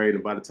 9th grade,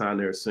 and by the time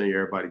they're a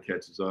senior, everybody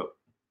catches up.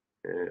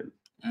 And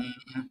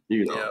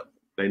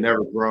they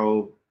never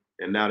grow,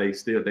 and now they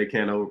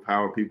can't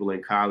overpower people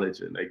in college,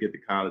 and they get to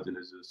college and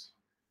it's just.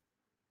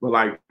 But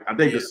like I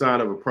think the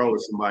sign of a pro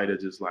is somebody that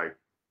just like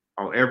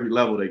on every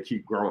level they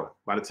keep growing.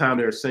 By the time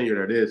they're a senior,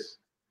 they're this.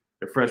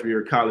 Their freshman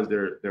year of college,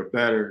 they're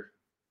better.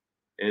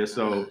 And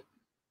so,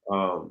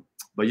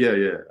 but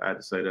yeah, I had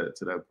to say that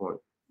to that point.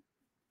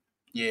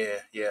 Yeah.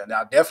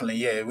 Now definitely,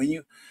 yeah. When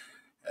you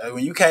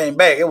came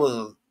back, it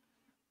was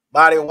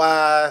body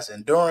wise,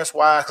 endurance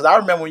wise. Because I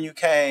remember when you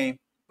came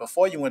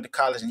before you went to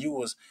college, and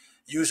you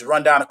used to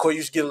run down the court, you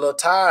used to get a little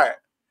tired,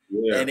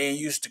 and then you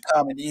used to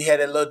come and you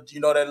had that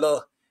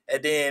little,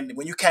 and then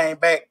when you came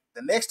back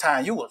the next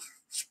time, you was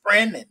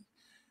sprinting.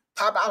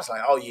 Pop, I was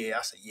like, oh yeah.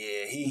 I said,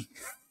 yeah, he.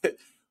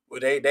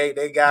 Well,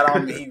 they got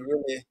on me. He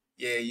really,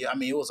 yeah. I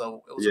mean, it was a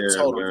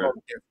total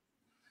difference.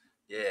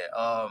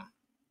 Yeah.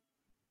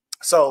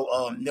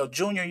 So,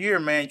 junior year,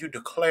 man, you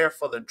declared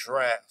for the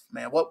draft,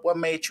 man. What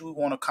made you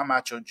want to come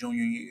out your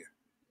junior year?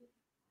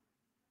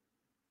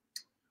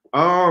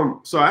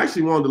 So I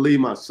actually wanted to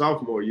leave my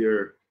sophomore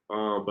year,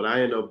 but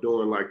I ended up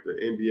doing like the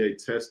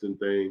NBA testing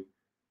thing,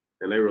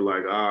 and they were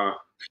like,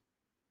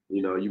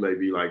 you may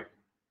be like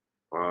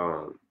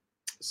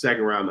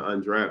second round to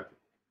undrafted,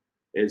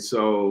 and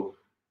so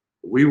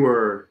we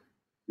weren't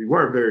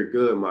very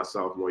good my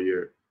sophomore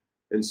year.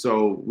 And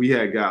so we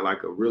had got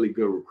like a really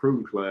good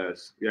recruiting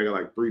class. We had got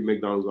like 3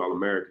 McDonald's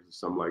All-Americans or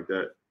something like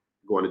that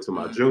going into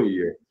my junior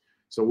year.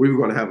 So we were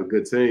going to have a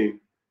good team.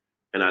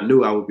 And I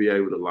knew I would be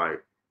able to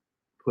like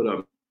put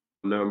up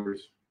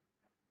numbers.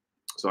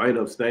 So I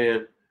ended up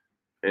staying.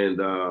 And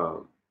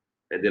then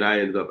I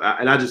ended up,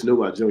 and I just knew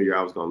my junior year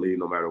I was going to leave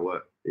no matter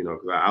what, because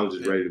I was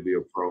just ready to be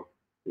a pro,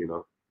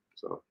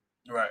 so.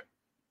 Right.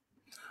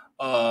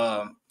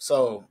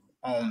 So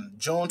on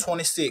June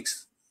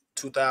 26th,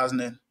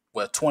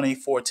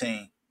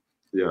 2014.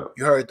 Yeah.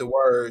 You heard the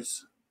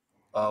words,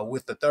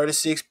 with the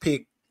 36th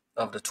pick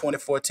of the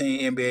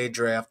 2014 NBA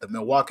draft, the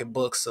Milwaukee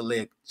Bucks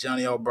select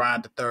Johnny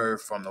O'Brien III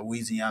from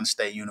Louisiana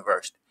State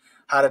University.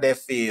 How did that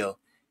feel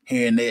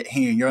hearing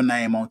your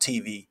name on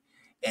TV?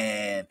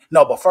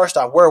 But first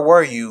off, where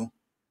were you?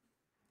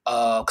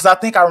 Because I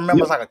think I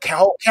remember it was like a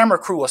whole camera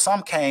crew or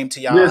some came to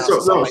y'all. Yeah,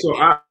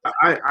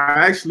 I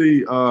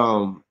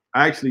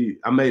actually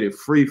made it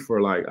free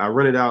for like I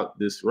rented out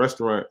this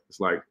restaurant. It's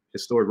like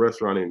historic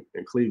restaurant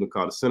in Cleveland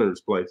called the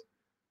Senator's Place.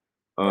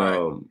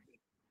 Right.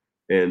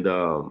 And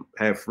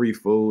have free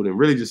food, and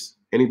really just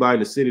anybody in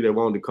the city that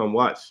wanted to come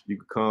watch, you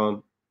could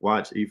come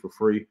watch, eat for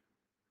free.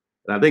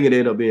 And I think it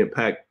ended up being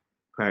packed,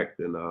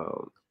 and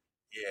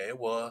Yeah, it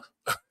was.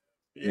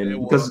 Yeah, and it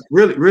was. because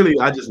really,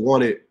 I just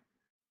wanted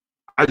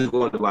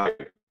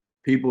like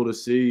people to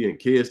see and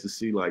kids to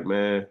see, like,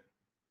 man,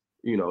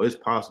 you know, it's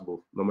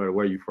possible no matter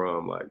where you're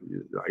from. Like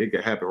it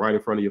can happen right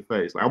in front of your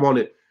face. Like I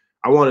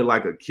wanted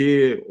like a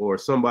kid or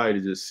somebody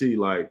to just see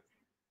like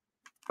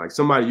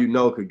somebody you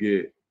know could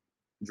get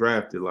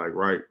drafted like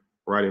right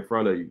in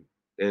front of you.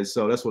 And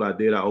so that's what I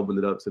did. I opened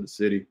it up to the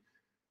city.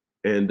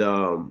 And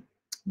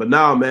but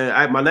now,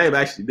 man, my name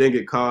actually didn't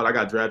get called. I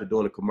got drafted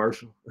doing a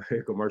commercial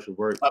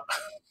work.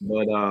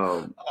 But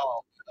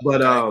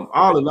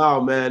all in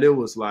all, man, it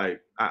was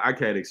like I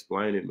can't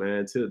explain it,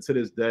 man. To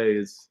this day,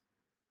 it's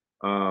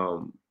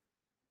to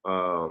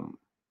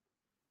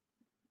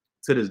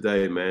this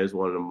day, man, it's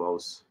one of the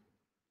most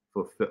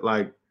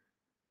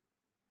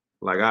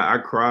like I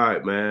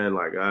cried, man.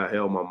 Like I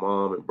held my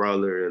mom and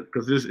brother, and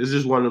because it's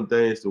just one of them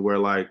things to where,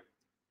 like,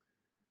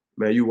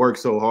 man, you work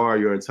so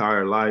hard your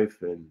entire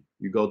life, and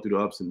you go through the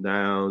ups and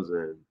downs,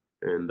 and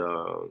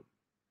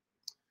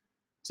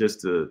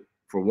just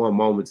for one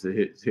moment to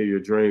hear your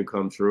dream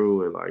come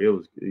true, and like it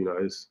was, you know,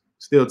 it's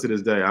still to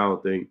this day. I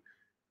don't think,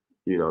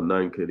 you know,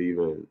 none could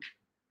even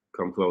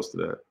come close to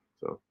that.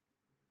 So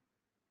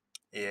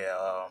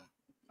Yeah,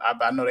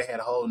 I know they had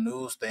a whole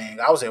news thing.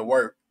 I was at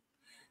work,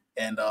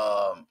 and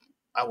I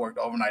worked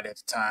overnight at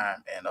the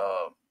time, and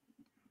I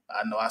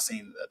know I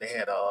seen they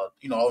had on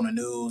the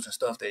news and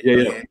stuff that yeah,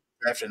 you had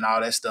drafted and all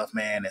that stuff,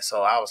 man. And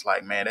so I was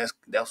like, man,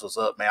 that's what's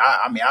up, man.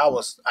 I mean,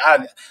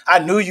 I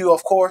knew you,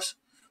 of course,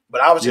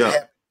 but I was just yeah,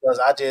 happy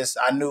because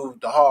I knew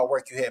the hard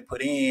work you had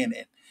put in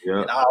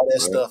yeah, and all that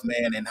right, stuff,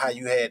 man, and how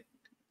you had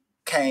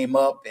came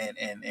up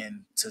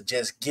and to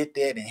just get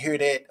that and hear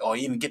that or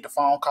even get the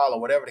phone call or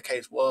whatever the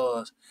case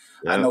was.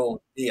 yeah. I know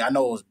it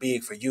was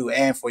big for you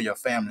and for your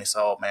family.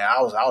 So man,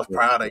 I was Yeah.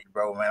 proud of you,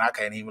 bro, man. I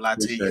can't even lie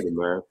to you. Appreciate it,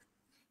 man.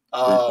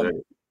 Um Appreciate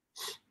it.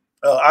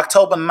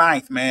 October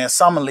 9th, man,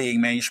 Summer League,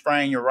 man. You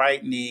sprain your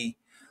right knee.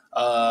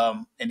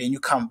 And then you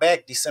come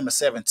back December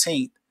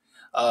 17th.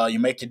 You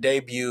make your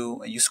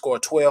debut and you score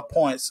 12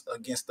 points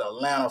against the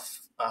Atlanta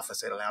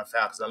Falcons,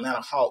 the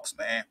Atlanta Hawks,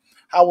 man.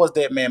 How was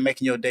that, man,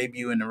 making your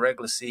debut in the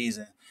regular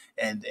season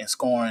and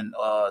scoring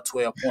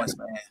 12 points,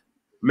 man?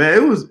 Man,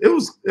 it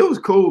was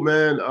cool,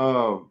 man.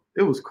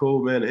 It was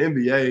cool, man. The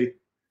NBA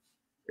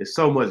is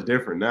so much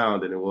different now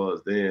than it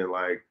was then.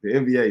 Like the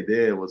NBA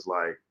then was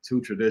like two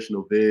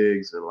traditional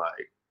bigs, and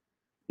like,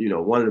 you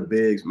know, one of the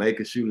bigs make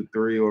a shoot a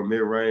three or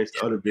mid range.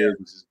 The other Yeah. big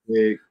was just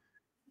big.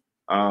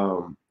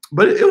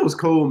 But it was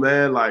cool,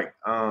 man. Like,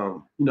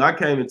 you know, I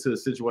came into a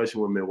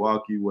situation with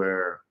Milwaukee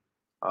where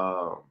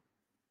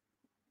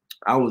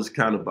I was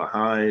kind of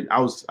behind.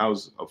 I was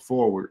a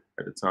forward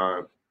at the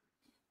time,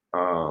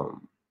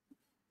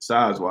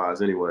 size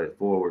wise anyway,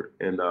 forward,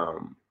 and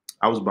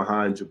I was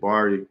behind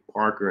Jabari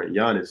Parker and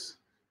Giannis,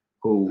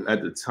 who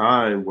at the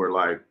time were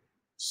like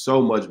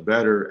so much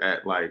better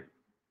at like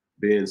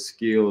being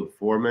skilled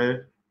four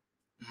man.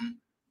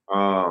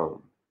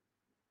 Mhm.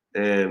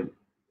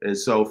 And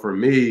so for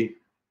me,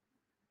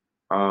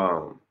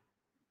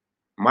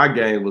 my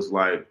game was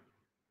like,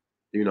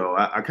 you know,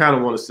 I kind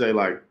of want to say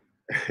like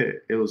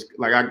it was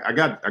like I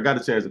got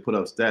a chance to put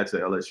up stats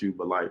at LSU,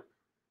 but like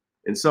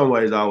in some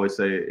ways I always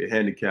say it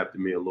handicapped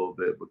me a little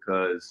bit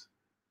because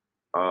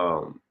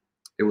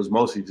it was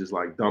mostly just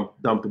like dump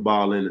the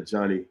ball into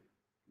Johnny,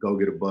 go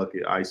get a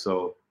bucket,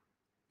 ISO.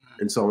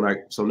 And so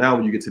now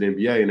when you get to the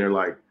NBA and they're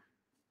like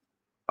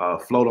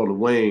float on the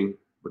wing,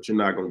 but you're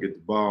not gonna get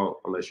the ball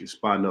unless you're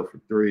spotting up for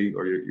three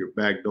or you're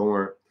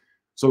backdooring.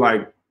 So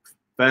like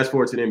fast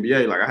forward to the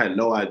NBA, like I had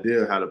no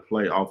idea how to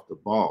play off the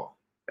ball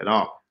at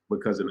all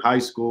because in high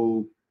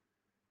school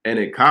and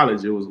in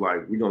college it was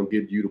like we're gonna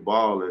give you the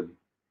ball, and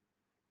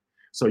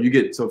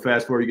so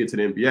fast forward you get to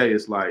the NBA,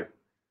 it's like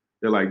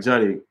they're like,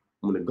 Johnny,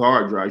 when the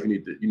guard drives, you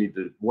need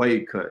the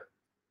wave cut.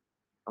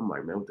 I'm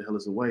like, man, what the hell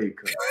is a wave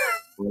cut?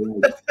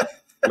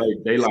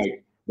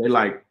 they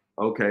like,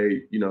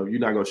 okay, you know, you're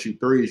not gonna shoot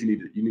threes. You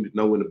need to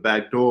know when the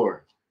back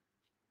door.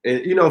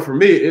 And you know, for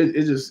me,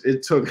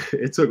 it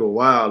took a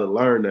while to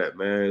learn that,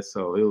 man.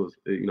 So it was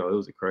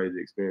a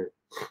crazy experience.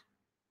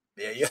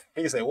 Yeah.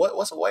 He said,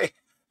 what's a way?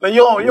 But you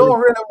don't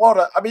really want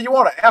to. I mean, you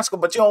want to ask him,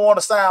 but you don't want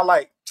to sound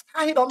like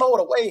how he don't know what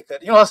a way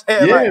cut. You know what I'm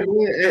saying? Yeah, Like,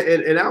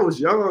 man. And I was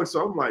young,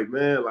 so I'm like,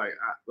 man,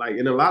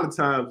 and a lot of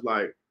times,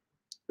 like,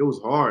 it was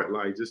hard,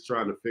 like just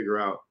trying to figure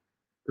out.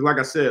 Because, like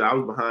I said, I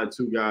was behind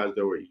two guys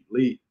that were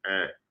elite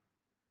at,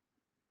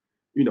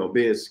 you know,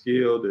 being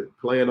skilled and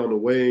playing on the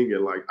wing,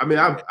 and like, I mean,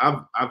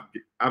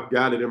 I've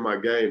got it in my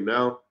game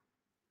now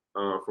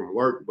from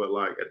work, but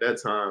like at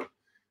that time,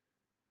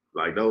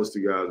 like those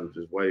two guys were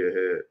just way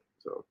ahead.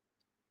 So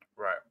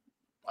right.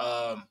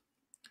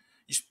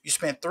 You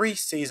spent 3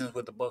 seasons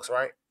with the Bucks,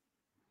 right?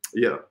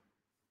 yeah,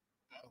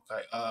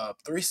 Okay.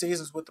 3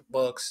 seasons with the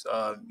Bucks.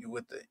 You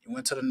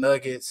went to the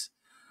Nuggets.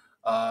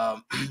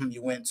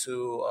 You went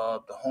to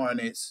the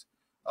Hornets.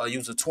 You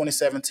was a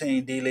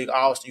 2017 D League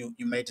All. You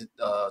made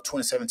the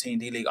 2017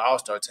 D League All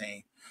Star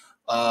team.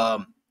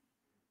 Um,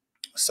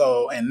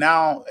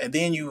 and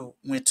then you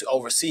went to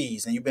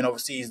overseas, and you've been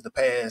overseas the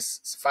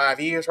past 5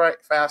 years, right?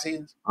 5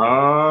 seasons.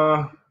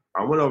 I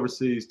went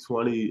overseas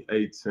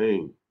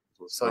 2018.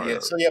 So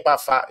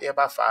about five,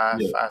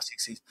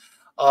 6 seasons.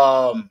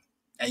 And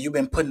you've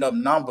been putting up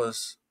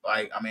numbers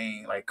like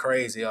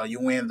crazy. You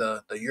win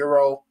the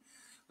Euro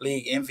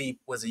League MVP.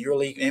 Was it Euro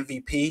League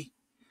MVP?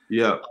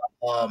 Yeah.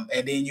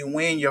 And then you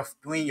win your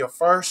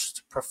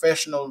first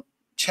professional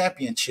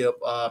championship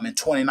in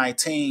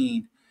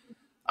 2019.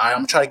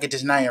 I'm trying to get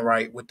this name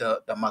right with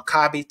the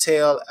Maccabi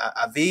Tel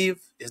Aviv.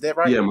 Is that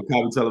right? Yeah,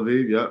 Maccabi Tel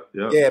Aviv.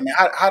 Yep. Yeah, man.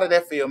 How did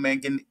that feel,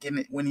 man?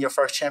 Winning your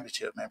first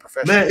championship, man.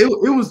 Professional. Man,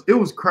 it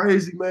was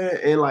crazy, man.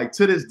 And like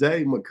to this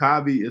day,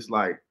 Maccabi is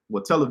like,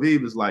 well, Tel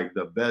Aviv is like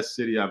the best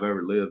city I've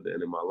ever lived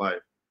in my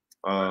life.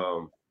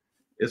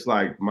 It's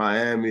like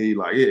Miami.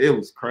 Like it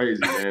was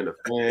crazy, man. The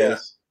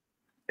fans.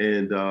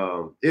 And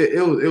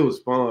it was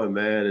fun,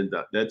 man. And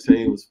that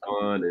team was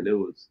fun, and it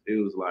was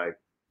like,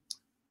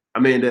 I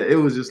mean, it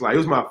was just like, it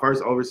was my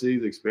first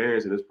overseas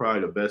experience, and it's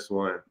probably the best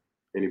one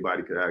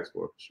anybody could ask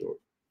for sure.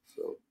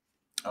 So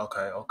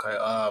okay.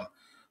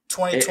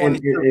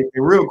 2022.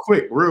 And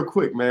real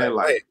quick, man.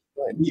 Like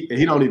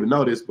he don't even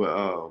know this,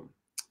 but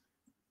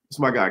it's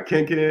my guy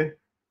Ken.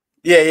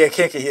 Yeah,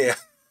 Ken. Yeah.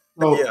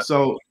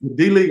 So the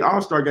D League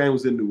All Star game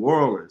was in New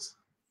Orleans,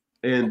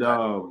 and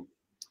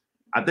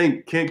I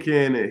think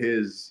Ken and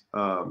his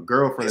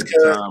girlfriend at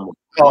the time,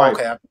 wife,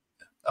 okay.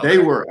 They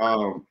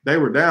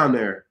were down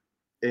there,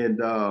 and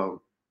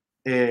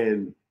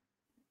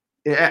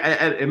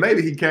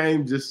maybe he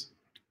came just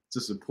to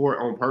support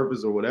on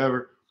purpose or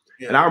whatever.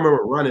 Yeah. And I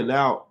remember running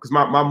out because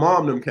my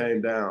mom them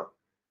came down,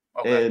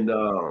 and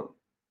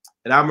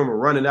I remember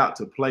running out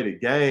to play the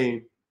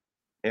game,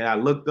 and I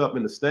looked up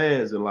in the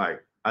stands and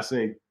like I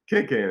seen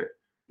Ken,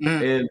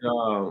 and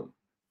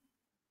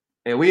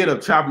we ended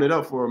up chopping it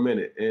up for a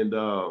minute. And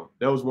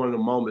that was one of the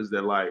moments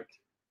that like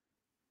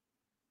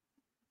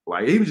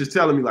he was just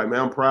telling me like,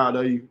 man, I'm proud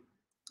of you.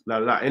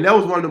 And that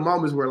was one of the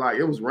moments where like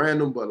it was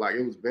random, but like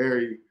it was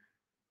very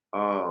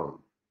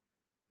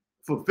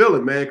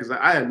fulfilling, man, because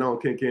I had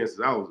known Ken since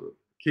I was a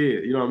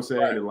kid, you know what I'm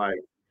saying? Right.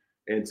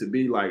 And to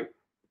be like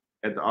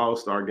at the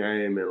All-Star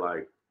game and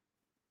like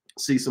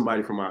see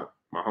somebody from my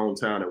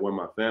hometown that won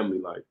my family,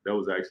 like that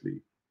was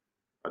actually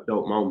a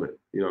dope moment,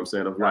 you know what I'm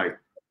saying? Of like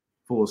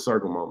full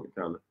circle moment,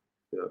 kind of.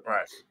 Yeah.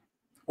 Right.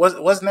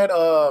 Wasn't that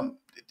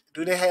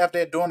do they have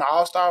that during the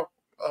All-Star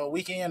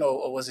weekend,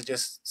 or was it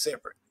just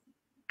separate?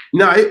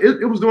 No,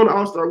 it was during the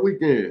All-Star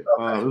weekend.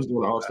 Okay. It was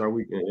during the All-Star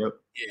weekend. Yep.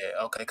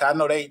 Yeah. Okay. Cause I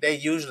know they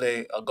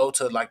usually go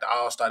to like the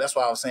All-Star. That's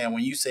why I was saying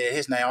when you said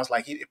his name, I was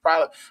like, I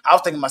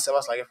was thinking to myself, I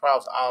was like, it probably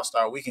was the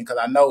All-Star weekend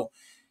because I know.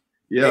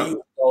 Yeah. They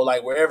go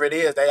like wherever it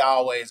is, they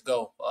always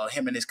go.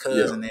 Him and his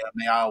cousin, they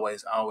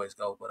always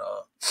go.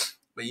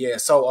 But yeah.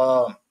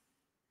 So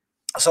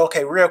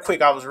okay, real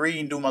quick, I was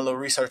doing my little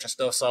research and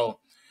stuff. So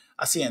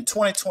I see in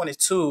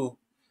 2022.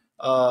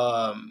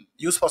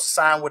 You were supposed to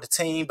sign with a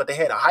team, but they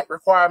had a height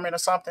requirement or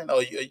something,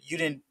 or you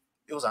didn't.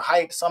 It was a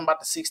height, something about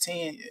the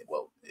 6'10".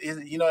 Well,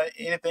 you know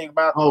anything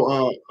about?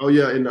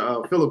 Yeah, in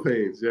the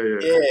Philippines, yeah.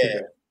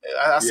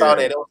 I saw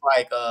that it was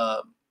like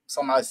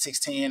something like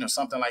 6'10" or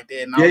something like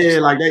that. And I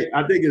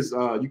think it's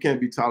you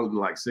can't be taller than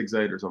like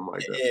 6'8" or something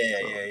like that.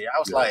 Yeah. I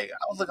was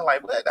looking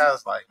like, what? I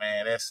was like,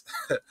 man, that's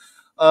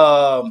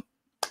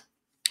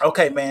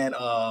okay, man.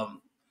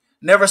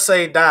 Never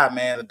Say Die,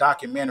 man, the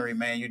documentary,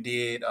 man, you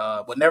did.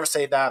 But Never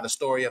Say Die, the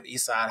story of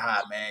Eastside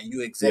High, man.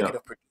 You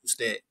executive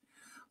produced it.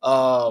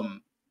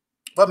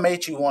 What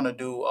made you want to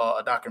do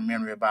a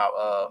documentary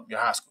about your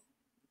high school?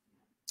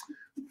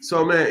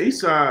 So, man,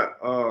 Eastside,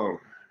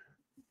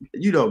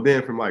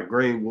 being from like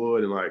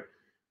Greenwood and like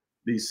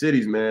these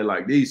cities, man,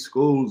 like these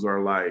schools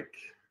are like,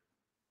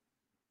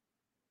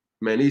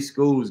 man, these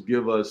schools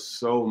give us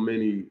so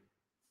many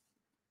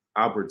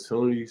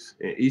opportunities,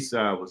 and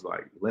Eastside was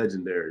like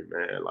legendary,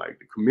 man. Like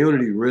the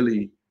community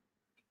really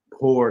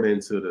poured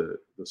into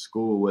the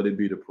school, whether it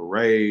be the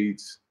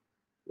parades,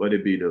 whether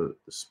it be the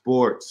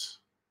sports,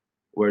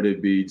 whether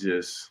it be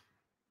just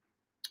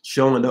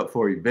showing up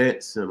for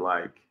events. And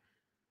like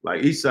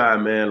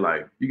Eastside, man,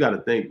 like you got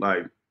to think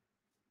like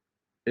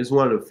it's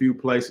one of the few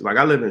places. Like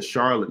I live in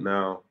Charlotte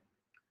now,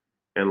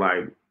 and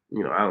like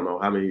I don't know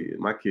how many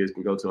my kids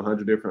can go to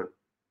 100 different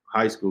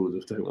high schools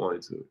if they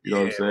wanted to. You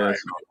know what I'm saying?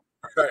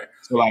 Right.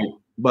 So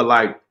but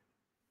like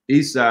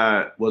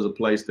Eastside was a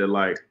place that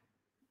like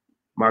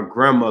my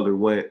grandmother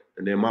went,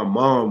 and then my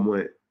mom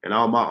went, and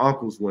all my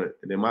uncles went,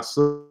 and then my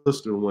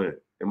sister went,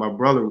 and my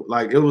brother.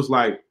 Like it was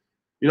like,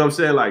 you know what I'm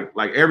saying?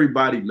 Like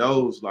everybody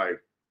knows like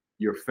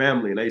your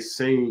family, and they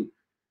seen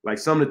like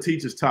some of the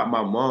teachers taught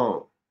my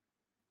mom.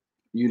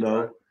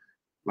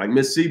 Like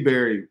Miss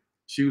Seabury,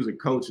 she was a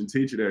coach and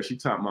teacher there. She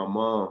taught my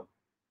mom.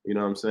 You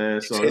know what I'm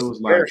saying? So it was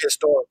like very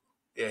historical.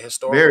 Yeah,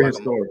 historical. Very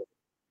historical.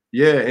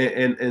 Yeah,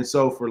 and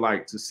so for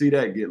like to see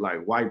that get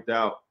like wiped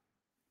out,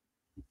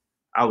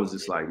 I was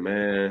just like,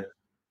 man,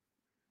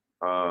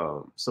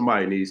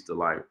 somebody needs to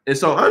like. And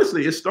so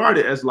honestly, it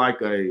started as like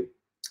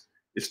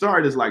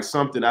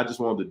something I just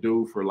wanted to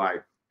do for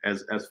like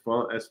as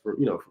fun as for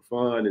for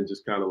fun and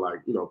just kind of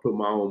like put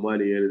my own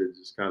money in it and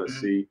just kind of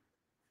see.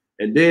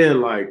 And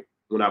then like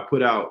when I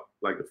put out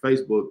like the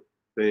Facebook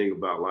thing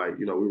about like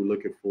we were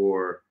looking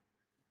for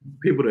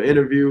people to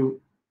interview,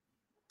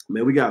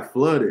 man, we got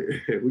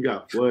flooded. We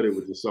got flooded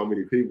with just so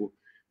many people,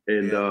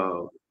 and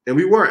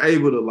we weren't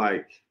able to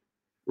like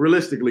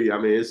realistically. I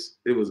mean,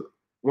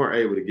 weren't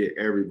able to get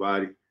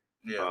everybody.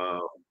 Yeah.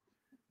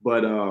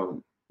 But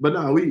no,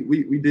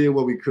 we did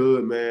what we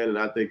could, man, and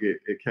I think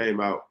it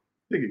came out.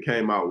 I think it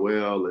came out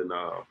well,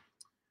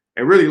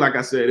 and really, like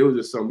I said, it was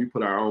just something we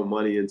put our own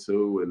money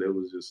into, and it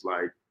was just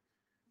like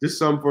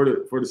something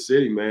for the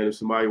city, man. If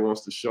somebody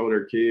wants to show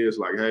their kids,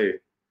 like, hey,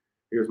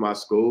 here's my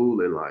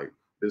school, and like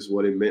this is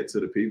what it meant to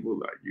the people.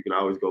 Like you can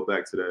always go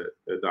back to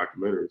that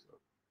documentary. So.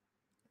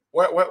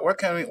 Where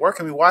can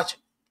we watch it?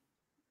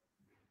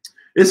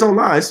 It's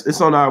online.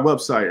 It's on our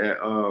website at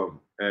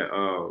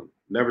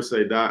Never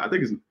Say Die. I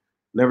think it's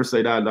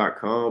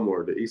neversay.com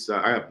or the East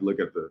Side. I have to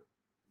look at the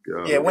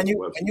when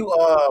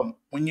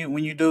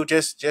you do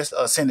just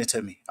send it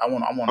to me. I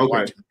want to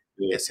watch it.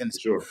 Yeah, send it.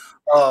 Sure.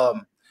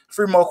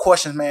 3 more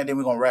questions, man. Then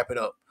we're gonna wrap it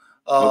up.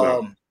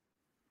 Okay.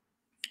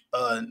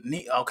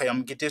 Okay, I'm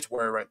gonna get this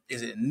word right.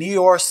 Is it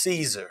Neor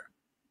Caesar?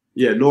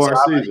 Yeah, Neor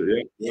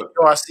Caesar. Yeah.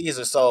 Neor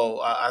Caesar.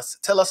 So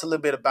tell us a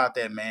little bit about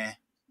that, man.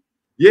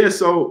 Yeah,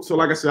 so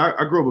like I said,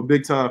 I grew up a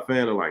big time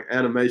fan of like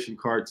animation,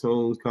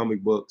 cartoons,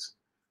 comic books,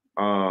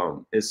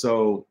 and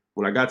so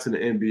when I got to the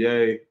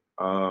NBA,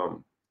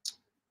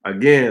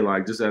 again,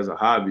 like just as a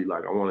hobby,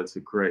 like I wanted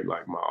to create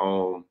like my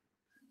own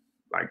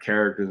like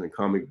characters and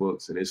comic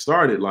books, and it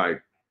started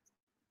like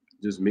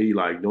just me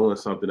like doing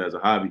something as a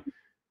hobby,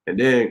 and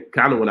then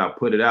kind of when I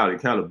put it out,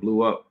 it kind of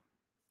blew up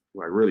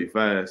like really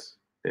fast,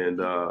 and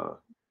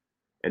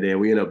then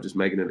we ended up just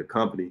making it a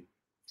company,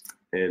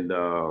 and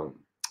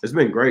it's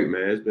been great,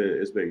 man.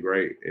 It's been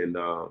great, and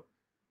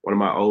one of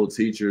my old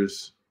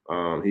teachers,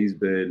 I've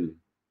been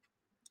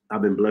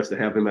blessed to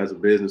have him as a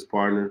business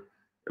partner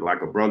and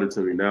like a brother to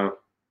me now.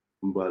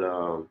 But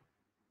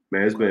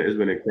man, it's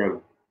been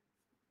incredible.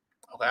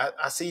 Okay,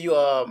 I see you.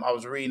 I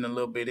was reading a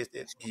little bit.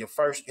 You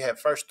had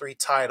first 3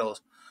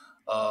 titles.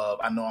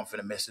 I know I'm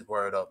finna mess this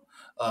word up.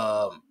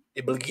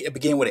 It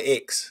began with an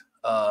X.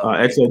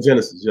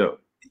 Exogenesis, yeah.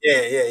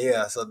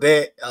 Yeah. So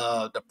that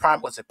the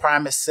prime was it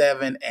Primus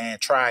 7 and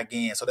Try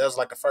Again. So that was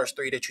like the first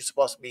 3 that you're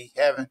supposed to be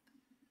having.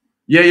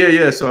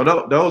 Yeah. So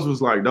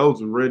those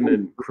were written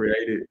and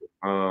created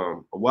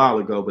a while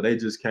ago, but they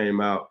just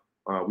came out.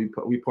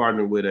 We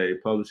partnered with a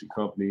publishing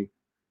company,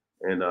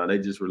 and they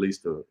just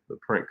released the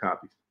print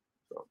copies.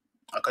 So.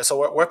 Okay, so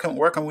where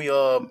can we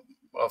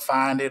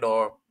find it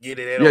or get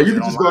it at? Yeah, you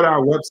can just go to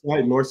our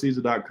website,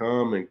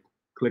 northcaesar.com, and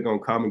click on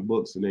comic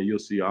books, and then you'll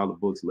see all the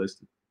books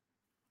listed.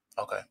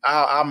 Okay,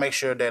 I'll make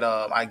sure that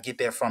I get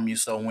that from you,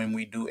 so when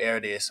we do air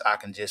this, I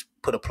can just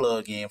put a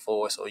plug in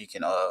for it, so you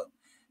can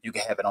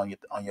have it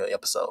on your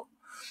episode.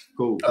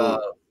 Cool.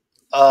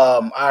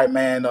 All right,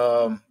 man.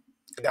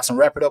 I got some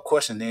wrap it up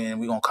questions, then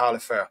we're gonna call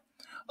it fair.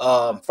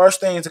 First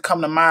things that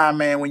come to mind,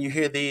 man, when you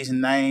hear these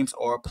names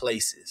or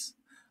places.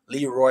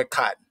 Leroy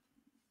Cotton.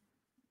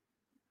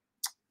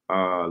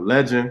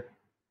 Legend.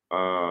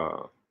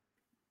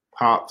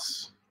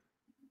 Pops.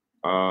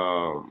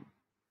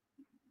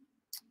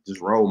 Just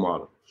role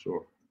model,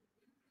 sure.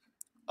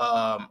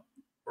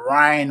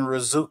 Ryan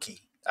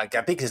Razuki. I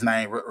think his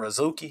name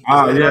Razuki.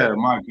 Yeah,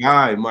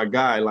 right? my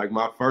guy, like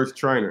my first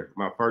trainer,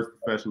 my first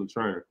professional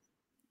trainer.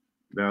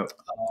 Yeah.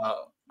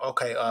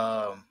 Okay.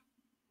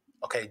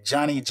 Okay.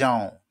 Johnny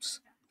Jones,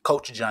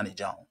 Coach Johnny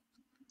Jones.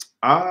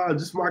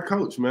 Just my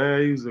coach,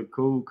 man. He was a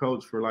cool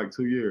coach for like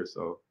 2 years.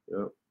 So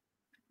yeah.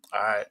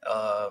 All right.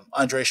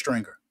 Andre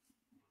Stringer.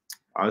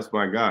 That's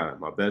my guy,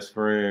 my best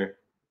friend,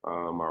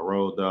 my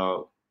road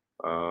dog.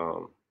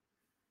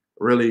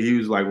 Really, he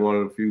was like one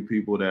of the few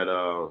people that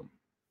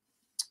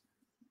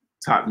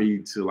taught me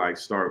to like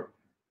start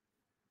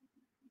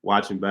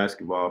watching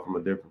basketball from a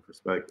different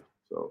perspective.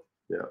 So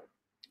yeah.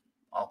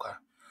 Okay.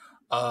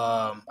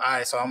 All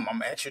right. So I'm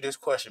gonna ask you this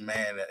question,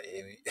 man.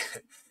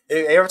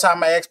 Every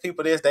time I ask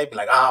people this, they be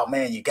like, "Oh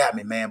man, you got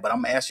me, man." But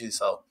I'm gonna ask you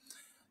so: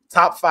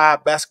 top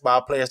 5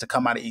 basketball players to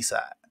come out of East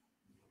Side.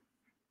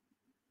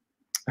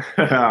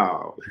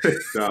 Oh,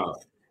 no.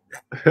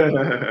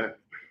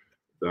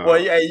 Well,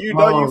 yeah, you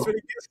know you finna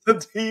get some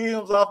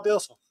teams off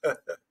this one.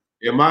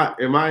 Am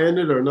I in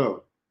it or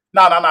no?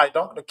 No.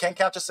 Can't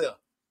count yourself.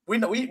 We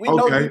know we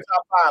know you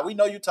top 5. We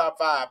know you top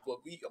 5,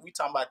 but we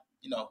talking about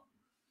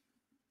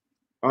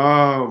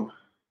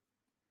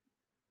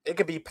it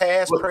could be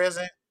past,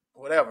 present,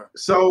 whatever.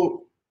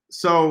 So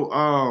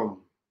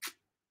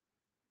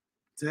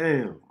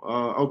damn.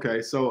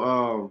 Okay.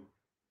 So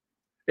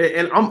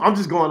and I'm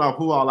just going off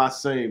who all I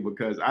seen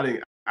because I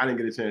didn't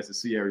get a chance to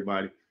see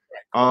everybody.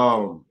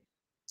 Right.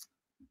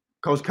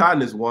 Coach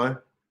Cotton is one.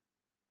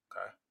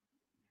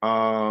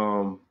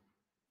 Okay.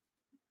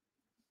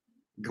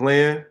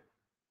 Glenn.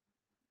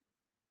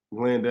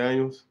 Glenn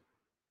Daniels.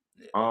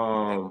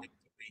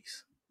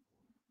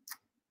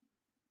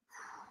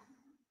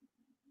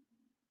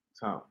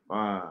 Top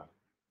five.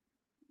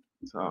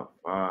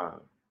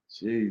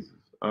 Jesus.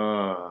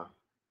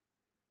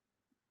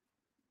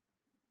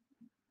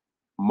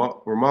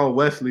 Ramon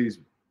Wesley's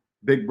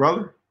big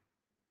brother.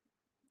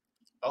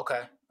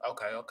 Okay.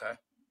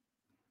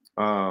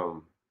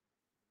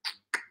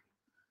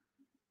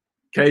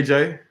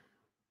 KJ.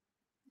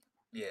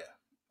 Yeah.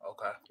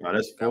 Okay.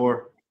 That's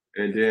 4.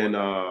 And then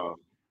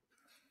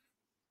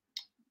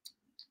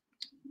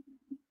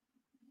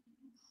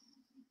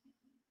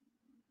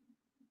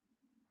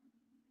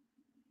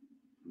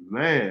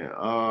man,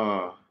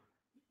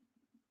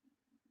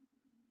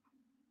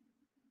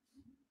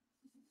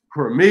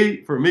 for me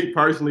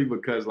personally,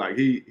 because like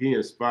he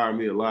inspired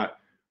me a lot,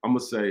 I'm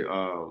gonna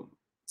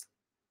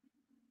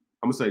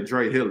say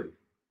Dre Hilly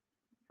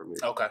for me.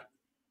 Okay.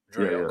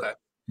 Dre, yeah. Okay.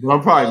 But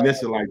I'm probably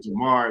missing like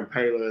Jamar and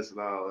Payless and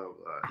all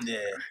that.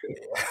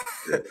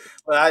 Yeah.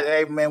 But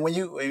hey man, when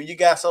you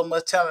got so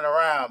much talent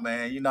around,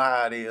 man, you know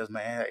how it is,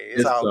 man.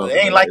 It's all tough, good. It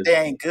ain't man. like they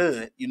ain't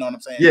good. You know what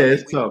I'm saying? Yeah,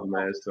 it's tough,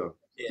 man. It's tough.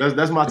 Yeah.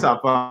 That's my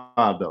top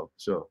 5 though.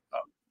 Sure.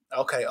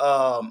 Okay.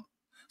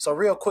 So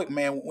real quick,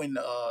 man, when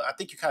I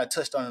think you kind of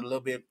touched on it a little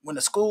bit. When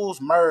the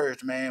schools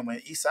merged, man, when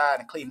Eastside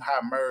and Cleveland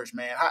High merged,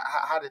 man,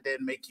 how did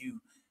that make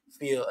you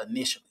feel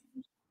initially?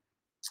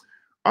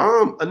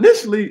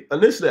 Initially,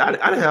 I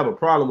didn't have a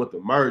problem with the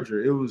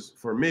merger. It was,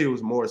 for me, it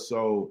was more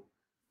so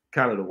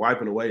kind of the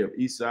wiping away of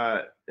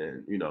Eastside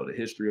and, you know, the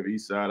history of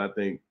Eastside. I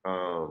think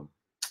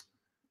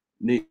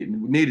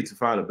needed to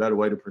find a better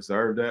way to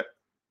preserve that.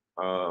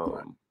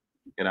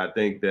 And I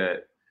think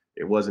that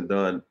it wasn't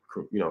done,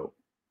 you know,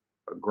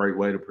 a great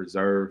way to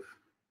preserve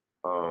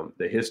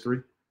the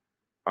history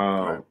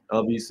of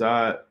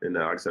Eastside. And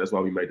like I said, that's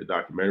why we made the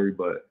documentary.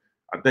 But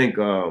I think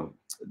for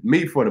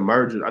the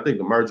merger, I think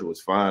the merger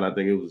was fine. I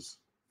think it was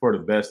for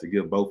the best to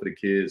give both of the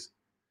kids,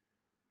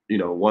 you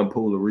know, one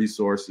pool of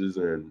resources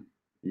and,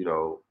 you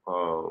know,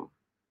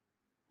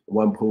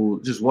 one pool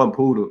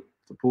to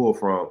pull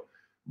from.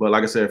 But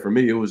like I said, for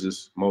me, it was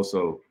just more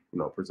so, you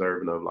know,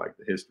 preserving of like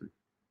the history.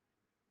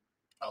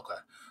 Okay.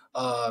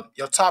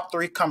 Your top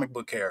 3 comic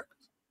book characters.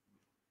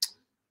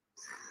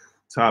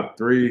 Top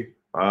 3.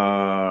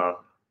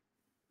 I'll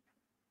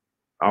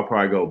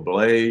probably go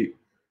Blade.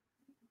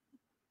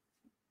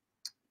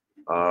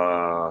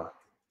 I'll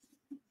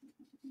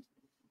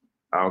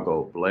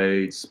go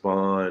Blade,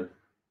 Spawn,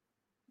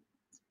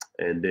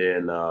 and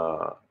then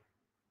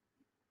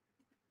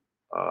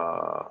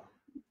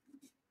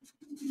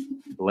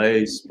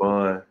Blade,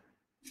 Spawn.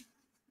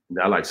 And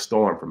I like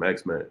Storm from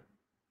X-Men.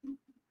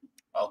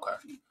 Okay.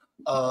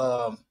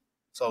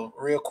 So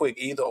real quick,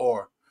 either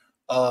or.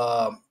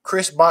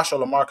 Chris Bosh or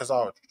LaMarcus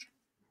Aldridge?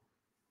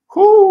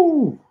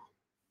 Whoo!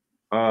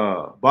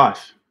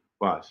 Bosh.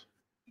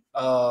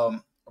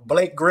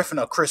 Blake Griffin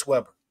or Chris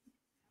Webber?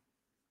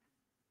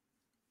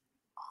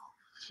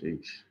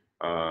 Sheesh.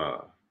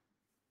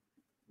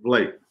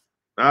 Blake.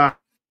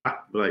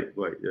 Blake.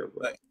 Yeah,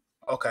 Blake.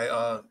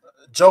 Okay.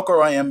 Joker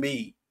or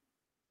Embiid?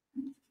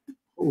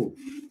 Oh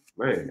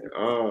man.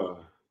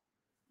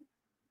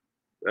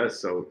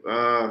 That's so.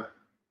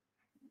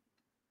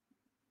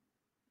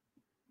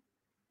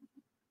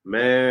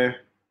 Man,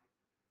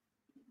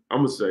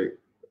 I'm gonna say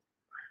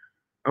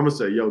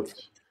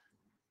Jokic,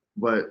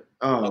 but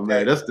okay.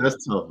 Man, that's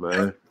tough,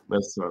 man.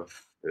 That's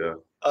tough. Yeah.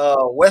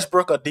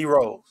 Westbrook or D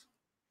Rose?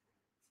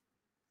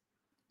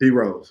 D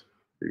Rose.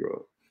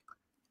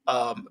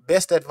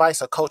 Best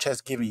advice a coach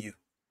has given you?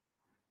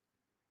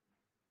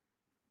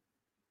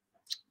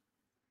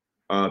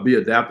 Be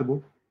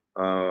adaptable.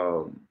 Be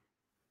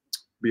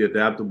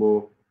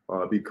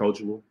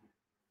coachable.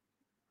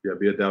 Yeah,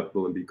 be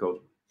adaptable and be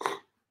coachable.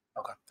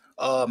 Okay.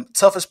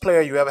 Toughest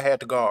player you ever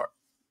had to guard?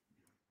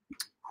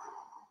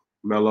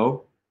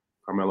 Carmelo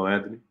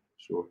Anthony.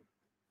 Sure.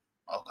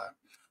 Okay.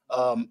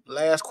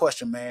 Last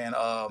question, man.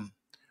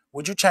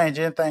 Would you change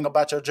anything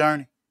about your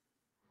journey?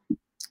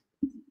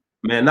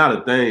 Man, not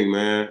a thing,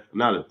 man.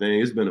 Not a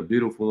thing. It's been a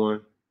beautiful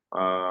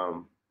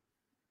one.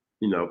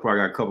 You know,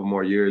 probably got a couple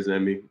more years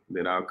in me,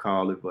 then I'll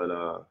call it.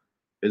 But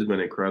it's been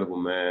incredible,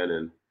 man.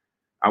 And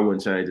I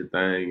wouldn't change a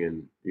thing.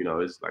 And, you know,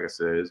 it's like I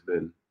said, it's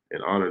been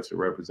an honor to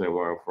represent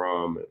where I'm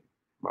from and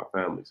my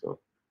family. So.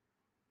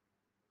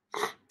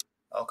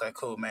 Okay,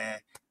 cool, man.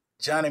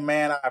 Johnny,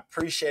 man, I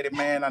appreciate it,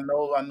 man. I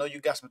know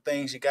you got some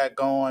things you got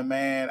going,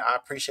 man. I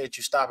appreciate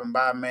you stopping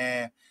by,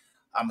 man.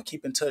 I'm going to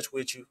keep in touch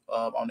with you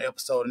on the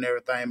episode and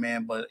everything,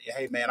 man. But,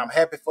 hey, man, I'm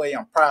happy for you.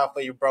 I'm proud for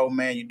you, bro,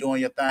 man. You're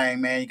doing your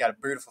thing, man. You got a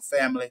beautiful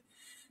family.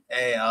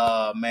 Hey,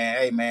 man,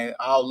 hey, man,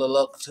 all the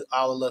luck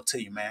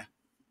to you, man.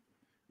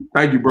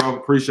 Thank you, bro.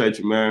 Appreciate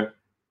you, man.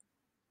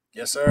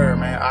 Yes, sir,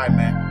 man. All right,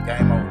 man.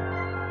 Game over.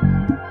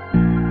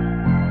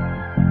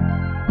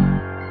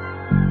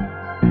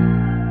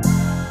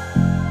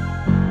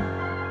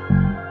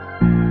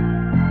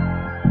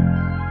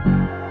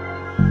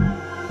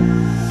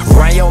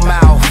 Run your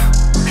mouth,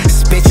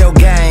 spit your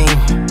game,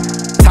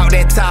 talk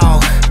that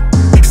talk,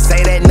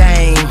 say that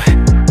name,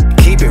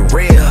 keep it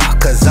real,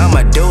 cause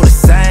I'ma do the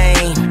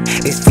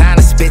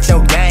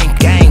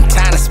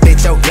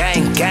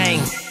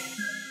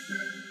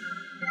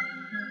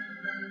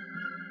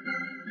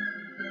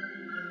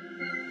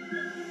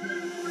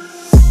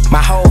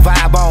whole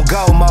vibe on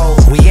go mode.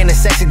 We in the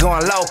section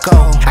going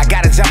loco. I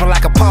got it jumping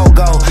like a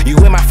pogo. You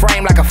in my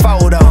frame like a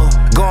photo.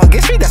 Going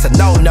get me, that's a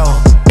no-no.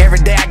 Every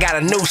day I got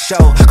a new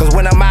show. Cause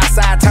when I'm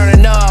outside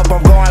turning up,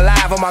 I'm going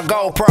live on my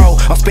GoPro.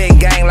 I'm spitting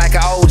gang like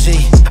an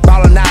OG.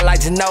 Ballin' out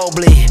like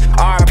Ginobili.